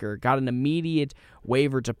linebacker, got an immediate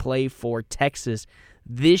waiver to play for Texas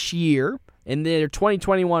this year. In their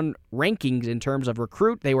 2021 rankings in terms of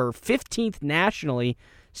recruit, they were 15th nationally,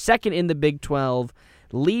 second in the Big 12,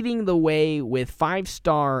 leading the way with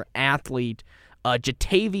 5-star athlete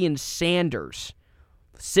Jatavian Sanders,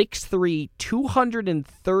 6'3",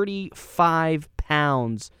 235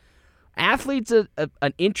 pounds. Athlete's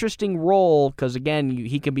an interesting role because, again,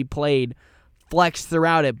 he can be played flex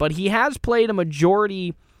throughout it, but he has played a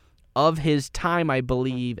majority of his time, I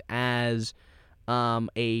believe, as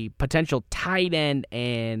a potential tight end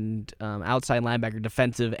and outside linebacker,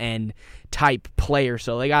 defensive end type player.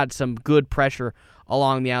 So they got some good pressure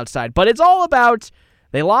along the outside. But it's all about,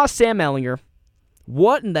 they lost Sam Ehlinger.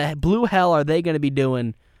 What in the blue hell are they going to be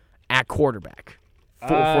doing at quarterback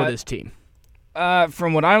for this team?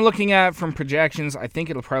 From what I'm looking at from projections, I think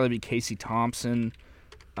it'll probably be Casey Thompson,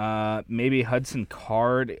 maybe Hudson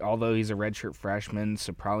Card, although he's a redshirt freshman,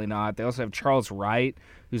 so probably not. They also have Charles Wright,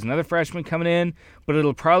 who's another freshman coming in, but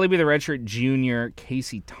it'll probably be the redshirt junior,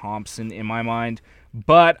 Casey Thompson, in my mind.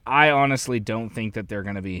 But I honestly don't think that they're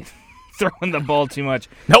going to be throwing the ball too much,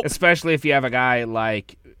 especially if you have a guy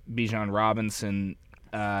like Bijan Robinson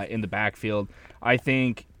in the backfield. I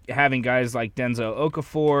think having guys like Denzel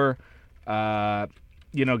Okafor, guys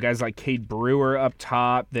like Cade Brewer up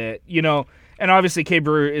top that, and obviously Cade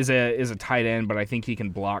Brewer is a tight end, but I think he can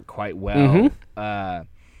block quite well.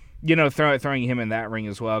 Throwing him in that ring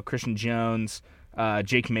as well. Christian Jones,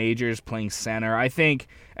 Jake Majors playing center, I think,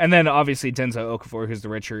 and then obviously Denzel Okafor, who's the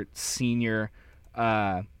redshirt senior,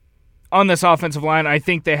 on this offensive line. I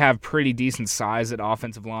think they have pretty decent size at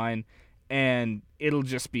offensive line, and it'll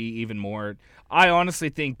just be even more. I honestly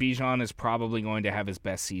think Bijan is probably going to have his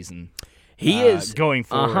best season. He is going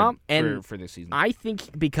forward and for this season. I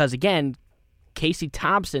think because, again, Casey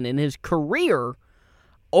Thompson in his career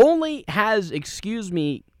only has,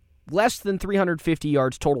 less than 350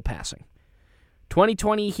 yards total passing.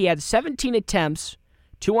 2020, he had 17 attempts,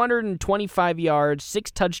 225 yards,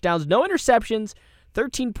 6 touchdowns, no interceptions,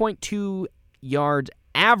 13.2 yards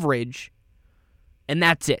average, and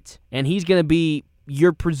that's it. And he's going to be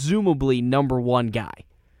your presumably number 1 guy.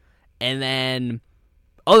 And then,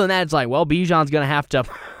 other than that, it's like, well, Bijan's going to have to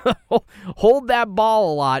hold that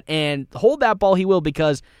ball a lot, and hold that ball he will,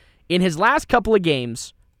 because in his last couple of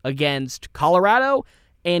games against Colorado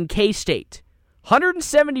and K-State,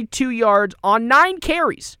 172 yards on 9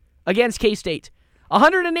 carries against K-State,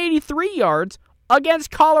 183 yards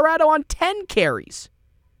against Colorado on 10 carries.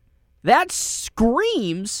 That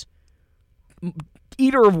screams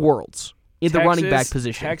eater of worlds in the running back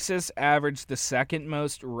position. Texas averaged the second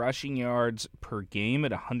most rushing yards per game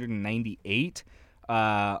at 198,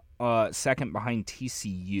 second behind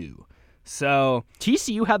TCU. So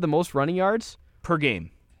TCU had the most running yards per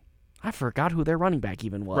game. I forgot who their running back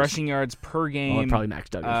even was. Rushing yards per game. Probably Max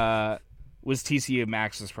Duggan. was TCU.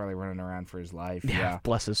 Max was probably running around for his life. Yeah.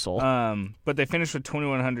 Bless his soul. But they finished with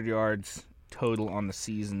 2,100 yards total on the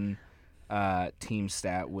season team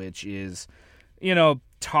stat, which is,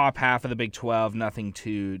 top half of the Big 12. Nothing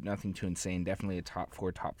too insane. Definitely a top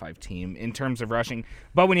 4, top 5 team in terms of rushing.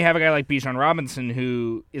 But when you have a guy like Bijan Robinson,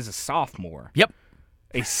 who is a sophomore. Yep.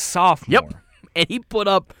 A sophomore. Yep.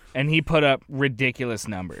 And he put up ridiculous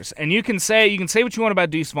numbers. And you can say what you want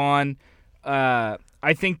about Deuce Vaughn. I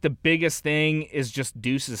think the biggest thing is just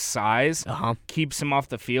Deuce's size keeps him off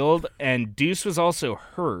the field. And Deuce was also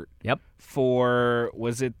hurt. Yep. For,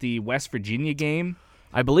 was it the West Virginia game?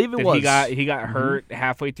 I believe it was. He got hurt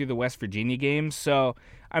halfway through the West Virginia game. So,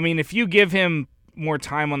 I mean, if you give him more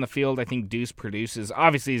time on the field, I think Deuce produces.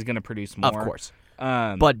 Obviously, he's going to produce more. Of course.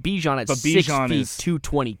 But Bijan at 6 feet,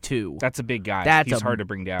 222. That's a big guy. He's hard to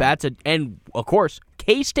bring down. And, of course,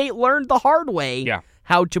 K-State learned the hard way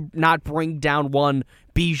how to not bring down one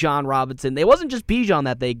Bijan Robinson. It wasn't just Bijan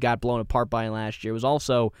that they got blown apart by last year. It was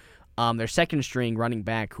also their second-string running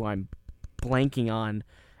back, who I'm blanking on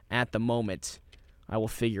at the moment. I will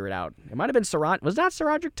figure it out. It might have been Was that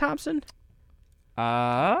SaRodorick Thompson?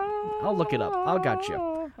 I'll look it up. I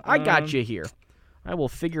got you here. I will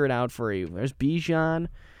figure it out for you. There's Bijan,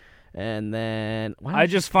 and then I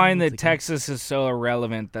just find that Texas is so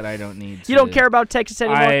irrelevant that I don't need to. You don't care about Texas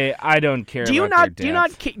anymore. I don't care. Do you about not? Do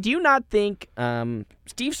you not think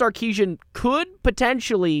Steve Sarkisian could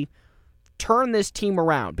potentially turn this team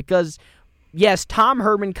around? Because yes, Tom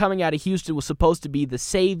Herman coming out of Houston was supposed to be the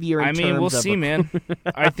savior. We'll see, man.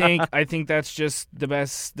 I think that's just the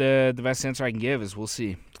best answer I can give is we'll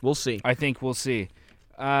see. We'll see. I think we'll see.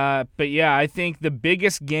 But yeah, I think the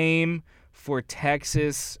biggest game for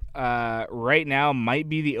Texas right now might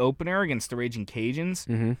be the opener against the Raging Cajuns,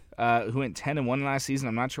 who went 10-1 last season.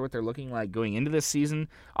 I'm not sure what they're looking like going into this season.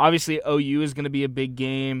 Obviously, OU is going to be a big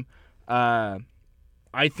game. I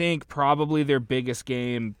think probably their biggest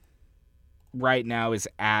game right now is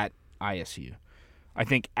at ISU. I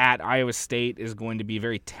think at Iowa State is going to be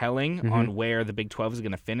very telling on where the Big 12 is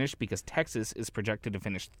going to finish, because Texas is projected to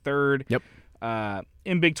finish third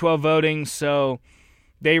in Big 12 voting. So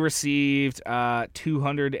they received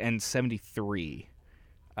 273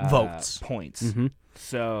 points.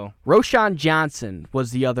 So Roshan Johnson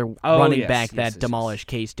was the other running back that demolished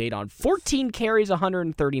K-State on 14 carries,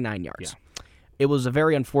 139 yards. Yeah. It was a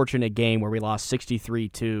very unfortunate game where we lost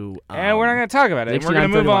 63-2. And we're not going to talk about it. We're going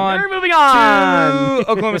to move on. We're moving on to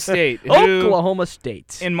Oklahoma State. Oklahoma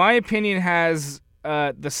State, in my opinion, has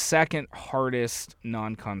the second hardest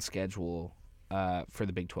non-con schedule for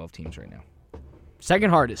the Big 12 teams right now. Second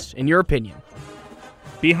hardest, in your opinion?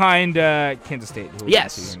 Behind Kansas State.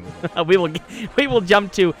 Yes. we will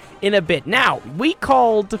jump to in a bit. Now, we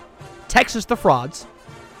called Texas the Frauds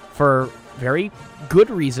for very good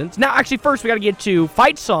reasons. Now, actually, first we got to get to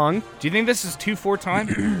Fight Song. Do you think this is 2-4 time?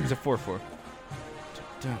 Or is it 4-4?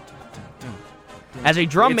 As a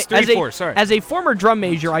drum, it's 3-4, sorry. As a former drum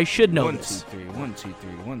major, I should know this. 1, 2, 3, 1, 2, 3,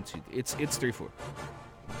 1, 2. It's 3-4.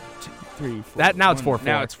 2, 3, 4. That now it's 4-4.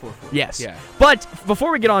 Now it's 4-4. Yes. Yeah. But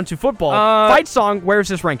before we get on to football, Fight Song, where's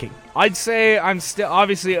this ranking? I'd say I'm still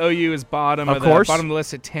obviously OU is bottom of the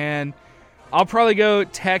list at 10. I'll probably go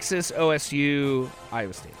Texas, OSU,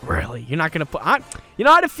 Iowa State. Really? You're not going to put... I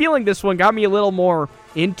had a feeling this one got me a little more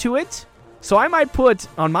into it. So I might put,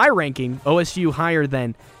 on my ranking, OSU higher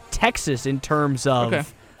than Texas in terms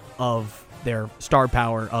of their star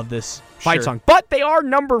power of this Fight Song. But they are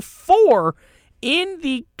number 4 in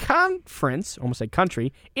the conference, almost said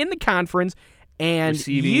country, in the conference. And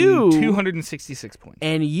receiving 266 points.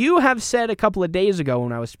 And you have said a couple of days ago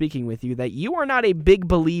when I was speaking with you that you are not a big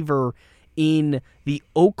believer in the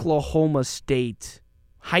Oklahoma State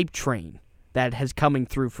hype train that has coming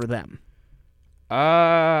through for them.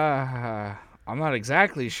 I'm not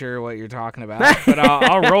exactly sure what you're talking about, but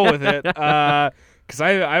I'll roll with it. Because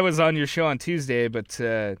I was on your show on Tuesday, but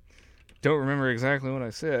don't remember exactly what I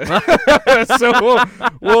said. So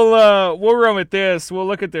we'll run with this. We'll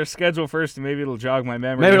look at their schedule first, and maybe it'll jog my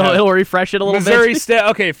memory. Maybe it'll refresh it a little bit. Missouri State.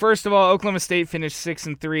 Okay, first of all, Oklahoma State finished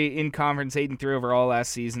 6-3 in conference, 8-3 overall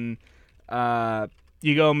last season.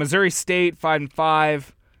 You go Missouri State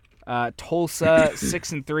 5-5, Tulsa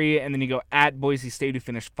 6-3, and then you go at Boise State, who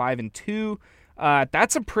finished 5-2.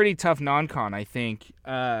 That's a pretty tough non-con, I think,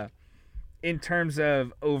 in terms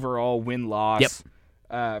of overall win-loss. Yep.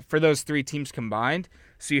 For those 3 teams combined.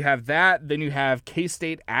 So you have that. Then you have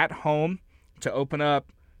K-State at home to open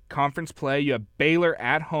up conference play. You have Baylor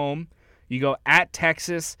at home. You go at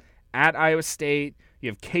Texas, at Iowa State. You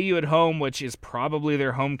have KU at home, which is probably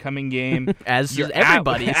their homecoming game. As is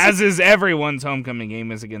everybody's. As is everyone's homecoming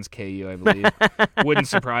game is against KU, I believe. Wouldn't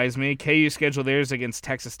surprise me. KU scheduled theirs against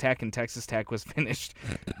Texas Tech, and Texas Tech was finished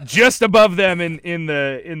just above them in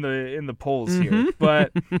the polls here.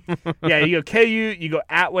 But yeah, you go KU, you go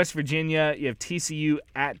at West Virginia, you have TCU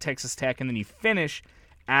at Texas Tech, and then you finish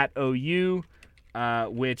at OU,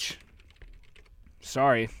 which.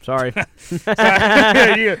 Sorry. Sorry. No,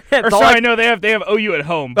 they have OU at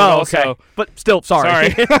home. But also, but still,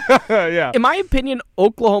 sorry. Yeah. In my opinion,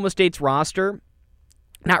 Oklahoma State's schedule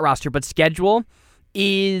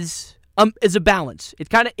is a balance.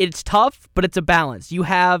 It's tough, but it's a balance.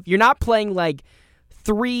 You're not playing like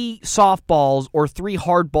 3 softballs or 3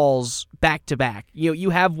 hardballs back to back.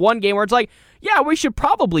 You have one game where it's like, yeah, we should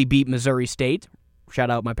probably beat Missouri State. Shout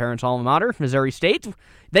out my parents' alma mater, Missouri State.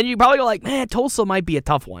 Then you probably go like, man, Tulsa might be a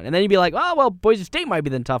tough one. And then you'd be like, oh, well, Boise State might be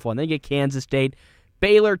the tough one. Then you get Kansas State,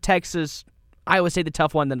 Baylor, Texas, Iowa State the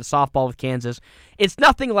tough one, then the softball with Kansas. It's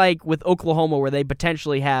nothing like with Oklahoma where they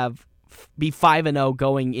potentially be 5-0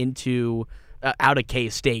 going into out of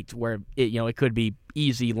K-State where it could be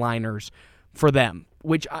easy liners for them.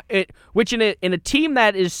 Which in a team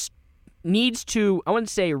that needs to, I wouldn't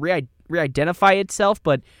say re-identify itself,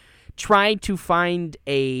 but trying to find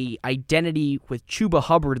a identity with Chuba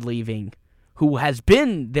Hubbard leaving, who has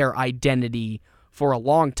been their identity for a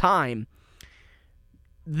long time,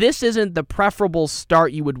 this isn't the preferable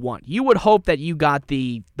start you would want. You would hope that you got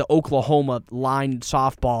the Oklahoma line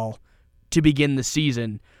softball to begin the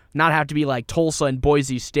season, not have to be like Tulsa and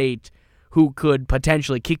Boise State, who could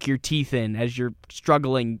potentially kick your teeth in as you're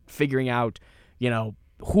struggling figuring out,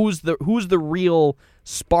 who's the real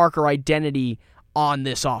spark or identity on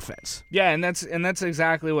this offense. Yeah, and that's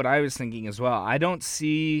exactly what I was thinking as well. I don't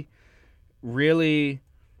see really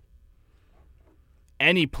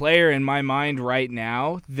any player in my mind right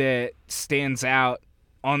now that stands out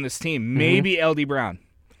on this team. Maybe LD Brown.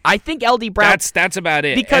 I think LD Brown. That's about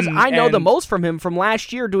it. Because I know the most from him from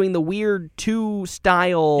last year doing the weird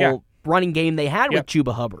 2-style running game they had with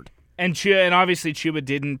Chuba Hubbard. And obviously Chuba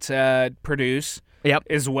didn't produce. Yep.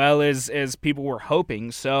 As well as people were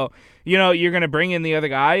hoping. So, you're going to bring in the other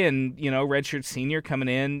guy and, redshirt senior coming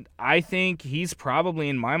in. I think he's probably,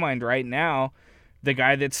 in my mind right now, the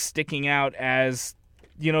guy that's sticking out as,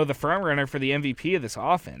 the front runner for the MVP of this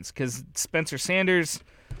offense. Because Spencer Sanders,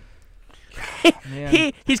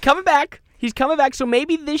 he's coming back. He's coming back, so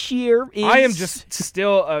maybe this year is... I am just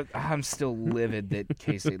still I'm still livid that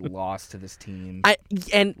K-State lost to this team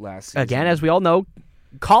last season. Again, as we all know,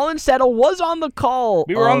 Colin Settle was on the call.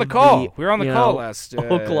 We were on the call. We were on the call last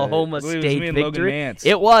Oklahoma State victory.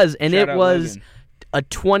 It was, and it was a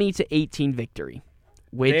 20-18 victory,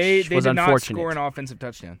 which was they did unfortunate. Not score an offensive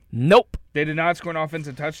touchdown. Nope. They did not score an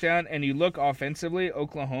offensive touchdown, and you look offensively,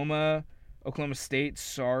 Oklahoma State,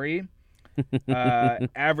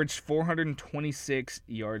 averaged 426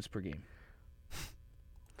 yards per game.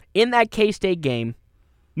 In that K-State game.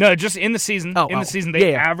 No, just in the season. The season,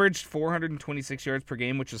 they yeah. averaged 426 yards per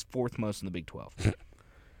game, which is 4th most in the Big 12.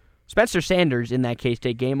 Spencer Sanders in that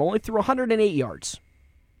K-State game only threw 108 yards.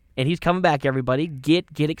 And he's coming back, everybody. Get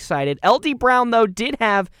excited. LD Brown, though, did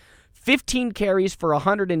have 15 carries for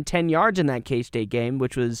 110 yards in that K-State game,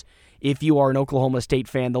 which was, if you are an Oklahoma State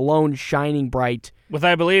fan, the lone shining bright. With,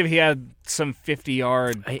 I believe, he had some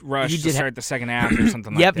 50-yard rush to start the second half or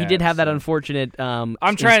something like that. Yep, he did have that unfortunate I'm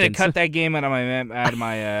trying to cut that game out of my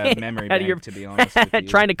memory bank, to be honest with you.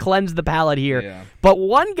 Trying to cleanse the palate here. Yeah. But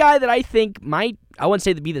one guy that I think might, I wouldn't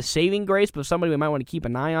say to be the saving grace, but somebody we might want to keep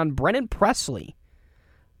an eye on, Brennan Presley.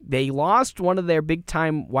 They lost one of their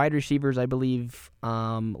big-time wide receivers, I believe,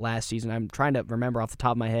 last season. I'm trying to remember off the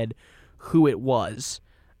top of my head who it was.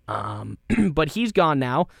 But he's gone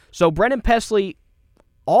now. So Brennan Presley,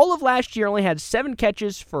 all of last year, only had 7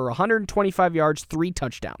 catches for 125 yards, 3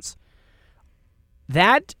 touchdowns.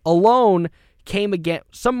 That alone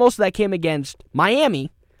most of that came against Miami,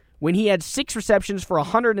 when he had 6 receptions for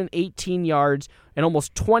 118 yards and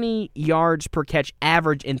almost 20 yards per catch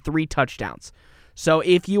average and 3 touchdowns. So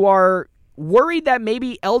if you are worried that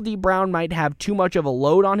maybe LD Brown might have too much of a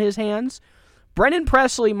load on his hands, Brennan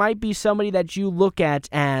Presley might be somebody that you look at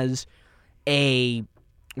as a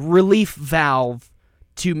relief valve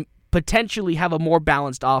to potentially have a more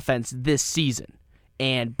balanced offense this season.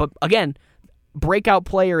 But again, breakout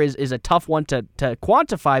player is a tough one to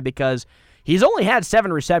quantify because he's only had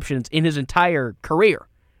 7 receptions in his entire career,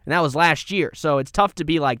 and that was last year. So it's tough to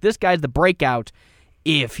be like, this guy's the breakout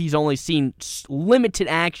if he's only seen limited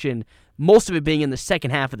action, most of it being in the second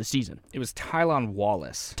half of the season. It was Tylan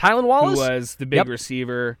Wallace. Tylan Wallace? Who was the big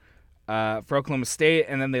receiver for Oklahoma State,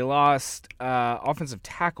 and then they lost offensive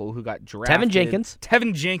tackle who got drafted.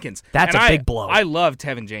 Tevin Jenkins. That's and a big blow. I love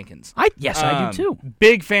Tevin Jenkins. I do too.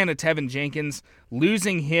 Big fan of Tevin Jenkins.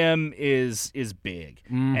 Losing him is big.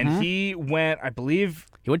 Mm-hmm. And he went, I believe,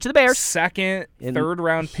 He went to the Bears. second, third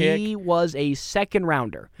round pick. He was a second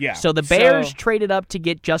rounder. Yeah. So the Bears traded up to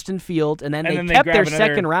get Justin Fields, and then they kept their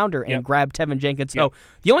second rounder and grabbed Tevin Jenkins. So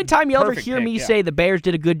the only time you ever hear me say the Bears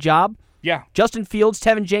did a good job, Justin Fields,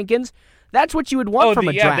 Tevin Jenkins, that's what you would want from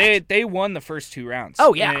a draft. They won the first 2 rounds.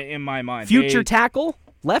 Oh, yeah. In my mind. Future tackle,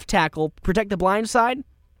 left tackle, protect the blind side,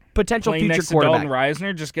 potential playing future next quarterback. to Dalton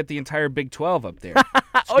Reisner, just get the entire Big 12 up there.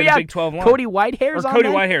 Big 12 line. Cody Whitehair's on Cody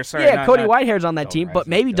that. Whitehair, sorry. Yeah, Cody Whitehair's on that team, but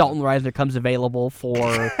maybe Dalton Reisner comes available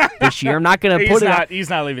for this year. I'm not going to put it out. He's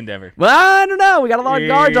not leaving Denver. Well, I don't know. We got a lot of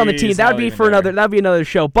guards on the team. That'd be another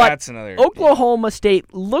show. But That's another Oklahoma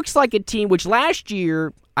State looks like a team which last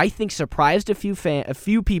year I think surprised a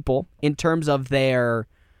few people in terms of their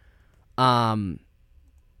not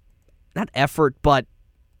effort, but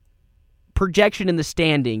projection in the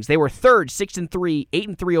standings. They were third, 6-3,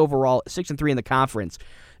 8-3 overall, 6-3 in the conference.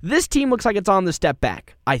 This team looks like it's on the step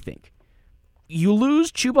back, I think. You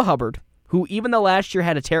lose Chuba Hubbard, who even though last year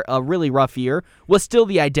had a really rough year, was still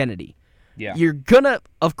the identity. Yeah. You're going to,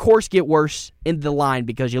 of course, get worse in the line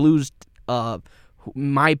because you lose, in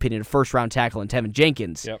my opinion, a first-round tackle in Tevin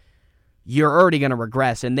Jenkins. Yep. You're already going to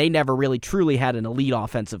regress, and they never really truly had an elite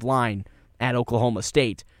offensive line at Oklahoma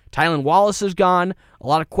State. Tylan Wallace is gone. A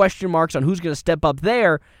lot of question marks on who's going to step up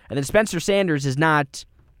there. And then Spencer Sanders is not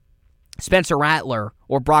Spencer Rattler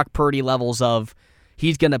or Brock Purdy levels of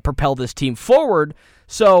he's going to propel this team forward.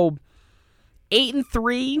 So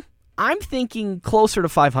 8-3, I'm thinking closer to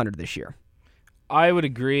 500 this year. I would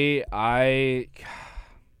agree. I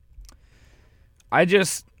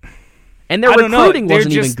just... And their recruiting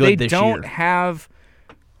wasn't even good this year. They don't have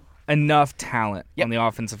enough talent on the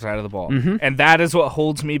offensive side of the ball. Mm-hmm. And that is what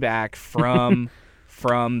holds me back from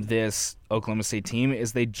this Oklahoma State team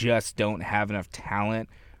is they just don't have enough talent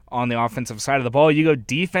on the offensive side of the ball. You go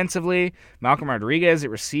defensively, Malcolm Rodriguez at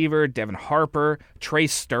receiver, Devin Harper, Trey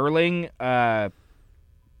Sterling,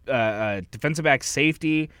 defensive back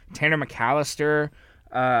safety, Tanner McAllister.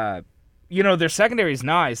 Their secondary is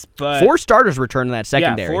nice, but 4 starters return to that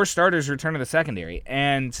secondary. Yeah, 4 starters return to the secondary,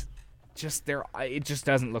 and it just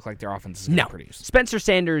doesn't look like their offense is going to produce. Spencer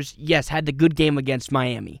Sanders, yes, had the good game against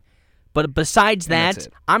Miami, but besides that,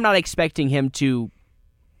 I'm not expecting him to,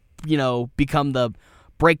 become the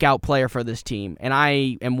breakout player for this team. And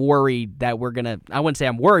I am worried that I wouldn't say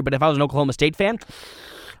I'm worried, but if I was an Oklahoma State fan,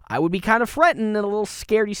 I would be kind of fretting and a little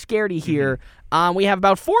scaredy here. Mm-hmm. We have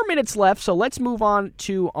about 4 minutes left, so let's move on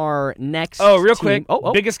to our next real team.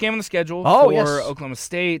 quick. Biggest game on the schedule for Oklahoma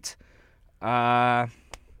State.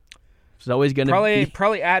 It's always going to be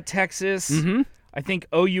probably at Texas. Mm-hmm. I think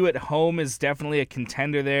OU at home is definitely a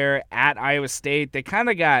contender there. At Iowa State, they kind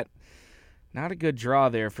of got not a good draw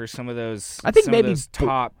there for some of those. I think maybe those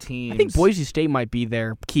top teams. I think Boise State might be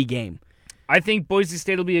their key game. I think Boise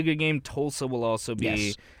State will be a good game. Tulsa will also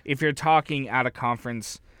be. If you're talking out of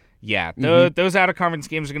conference, those out of conference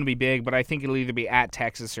games are going to be big. But I think it'll either be at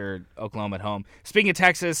Texas or Oklahoma at home. Speaking of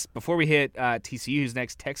Texas, before we hit TCU, who's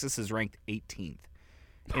next? Texas is ranked 18th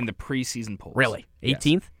in the preseason polls. Really, 18th.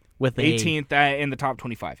 Yes. With 18th in the top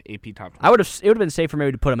 25, AP top 25. It would have been safer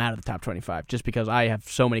maybe to put them out of the top 25, just because I have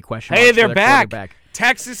so many questions. Hey, they're back.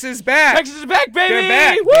 Texas is back. Texas is back, baby. They're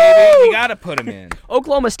back, Woo! baby. You got to put them in.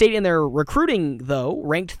 Oklahoma State in their recruiting, though,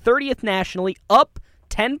 ranked 30th nationally, up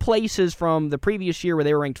 10 places from the previous year where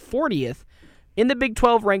they were ranked 40th. In the Big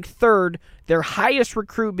 12, ranked 3rd. Their highest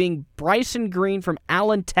recruit being Bryson Green from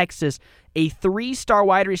Allen, Texas, a 3-star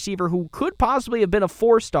wide receiver who could possibly have been a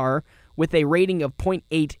 4-star with a rating of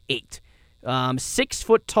 .88. 6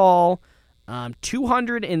 foot tall,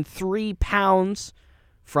 203 pounds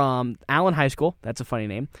from Allen High School. That's a funny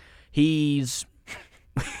name. He's...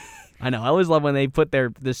 I know. I always love when they put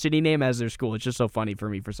the city name as their school. It's just so funny for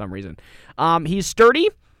me for some reason. He's sturdy.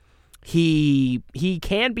 He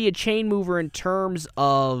can be a chain mover in terms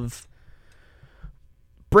of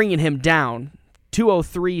bringing him down.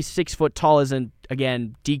 203, 6 foot tall isn't,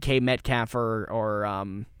 again, DK Metcalf or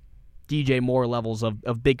DJ Moore levels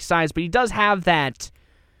of big size, but he does have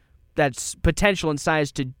that's potential and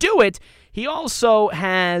size to do it. He also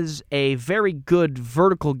has a very good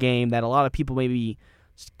vertical game that a lot of people maybe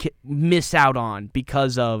miss out on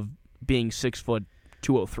because of being 6 foot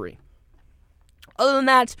 203. Other than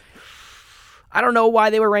that, I don't know why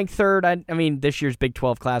they were ranked 3rd. I mean, this year's Big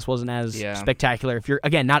 12 class wasn't as spectacular. If you're,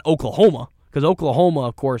 again, not Oklahoma, because Oklahoma,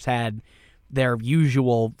 of course, had their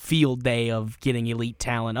usual field day of getting elite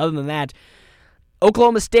talent. Other than that,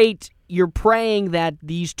 Oklahoma State, you're praying that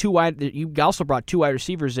these you also brought 2 wide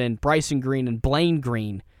receivers in, Bryson Green and Blaine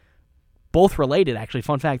Green, both related, actually.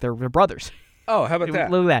 Fun fact, they're brothers. Oh, how about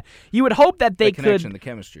that? Look at that. You would hope that they The connection, could the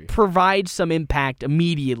chemistry. provide some impact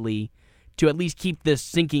immediately to at least keep this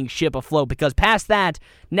sinking ship afloat, because past that,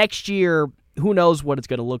 next year, who knows what it's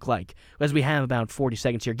going to look like, as we have about 40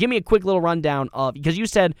 seconds here. Give me a quick little rundown of, because you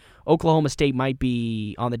said Oklahoma State might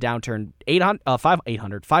be on the downturn,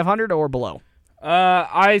 500 or below.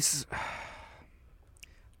 That's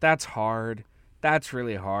hard. That's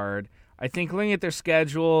really hard. I think looking at their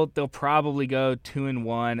schedule, they'll probably go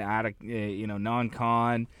 2-1 out of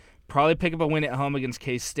non-con. Probably pick up a win at home against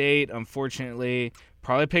K-State. Unfortunately,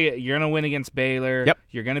 you're gonna win against Baylor. Yep.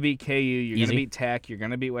 You're gonna beat KU. You're Easy. gonna beat Tech. You're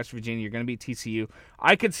gonna beat West Virginia. You're gonna beat TCU.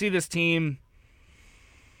 I could see this team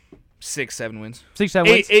 6-7 wins. 6-7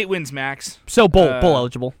 wins. 8 wins max. So bowl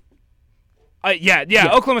eligible. Yeah.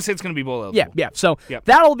 Oklahoma State's gonna be bowl eligible. Yeah. So Yep.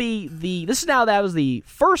 that'll be that was the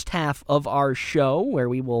first half of our show, where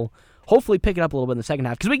we will hopefully pick it up a little bit in the second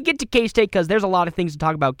half, because we can get to K-State, because there's a lot of things to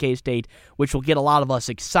talk about K-State, which will get a lot of us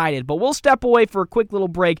excited. But we'll step away for a quick little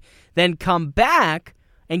break, then come back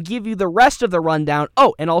and give you the rest of the rundown.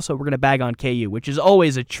 Oh, and also we're going to bag on KU, which is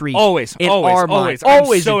always a treat. Always. I'm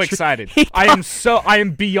I'm so excited. I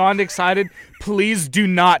am beyond excited. Please do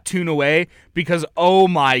not tune away, because oh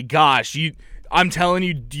my gosh, I'm telling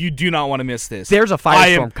you, you do not want to miss this. There's a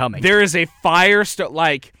firestorm coming. There is a firestorm,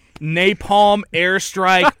 like napalm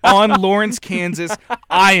airstrike on Lawrence, Kansas.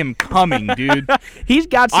 I am coming, dude. He's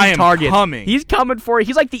got some I am targets. coming. He's coming for you.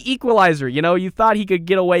 He's like the equalizer. You thought he could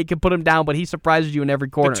get away, could put him down, but he surprises you in every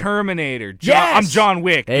corner. The Terminator. Yes! I'm John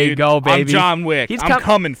Wick. There you dude. go, baby. I'm John Wick. I'm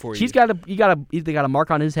coming for you. They got a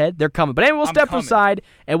mark on his head. They're coming. But anyway, we'll I'm step coming. aside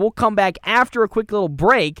and we'll come back after a quick little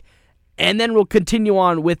break, and then we'll continue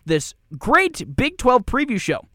on with this great Big 12 preview show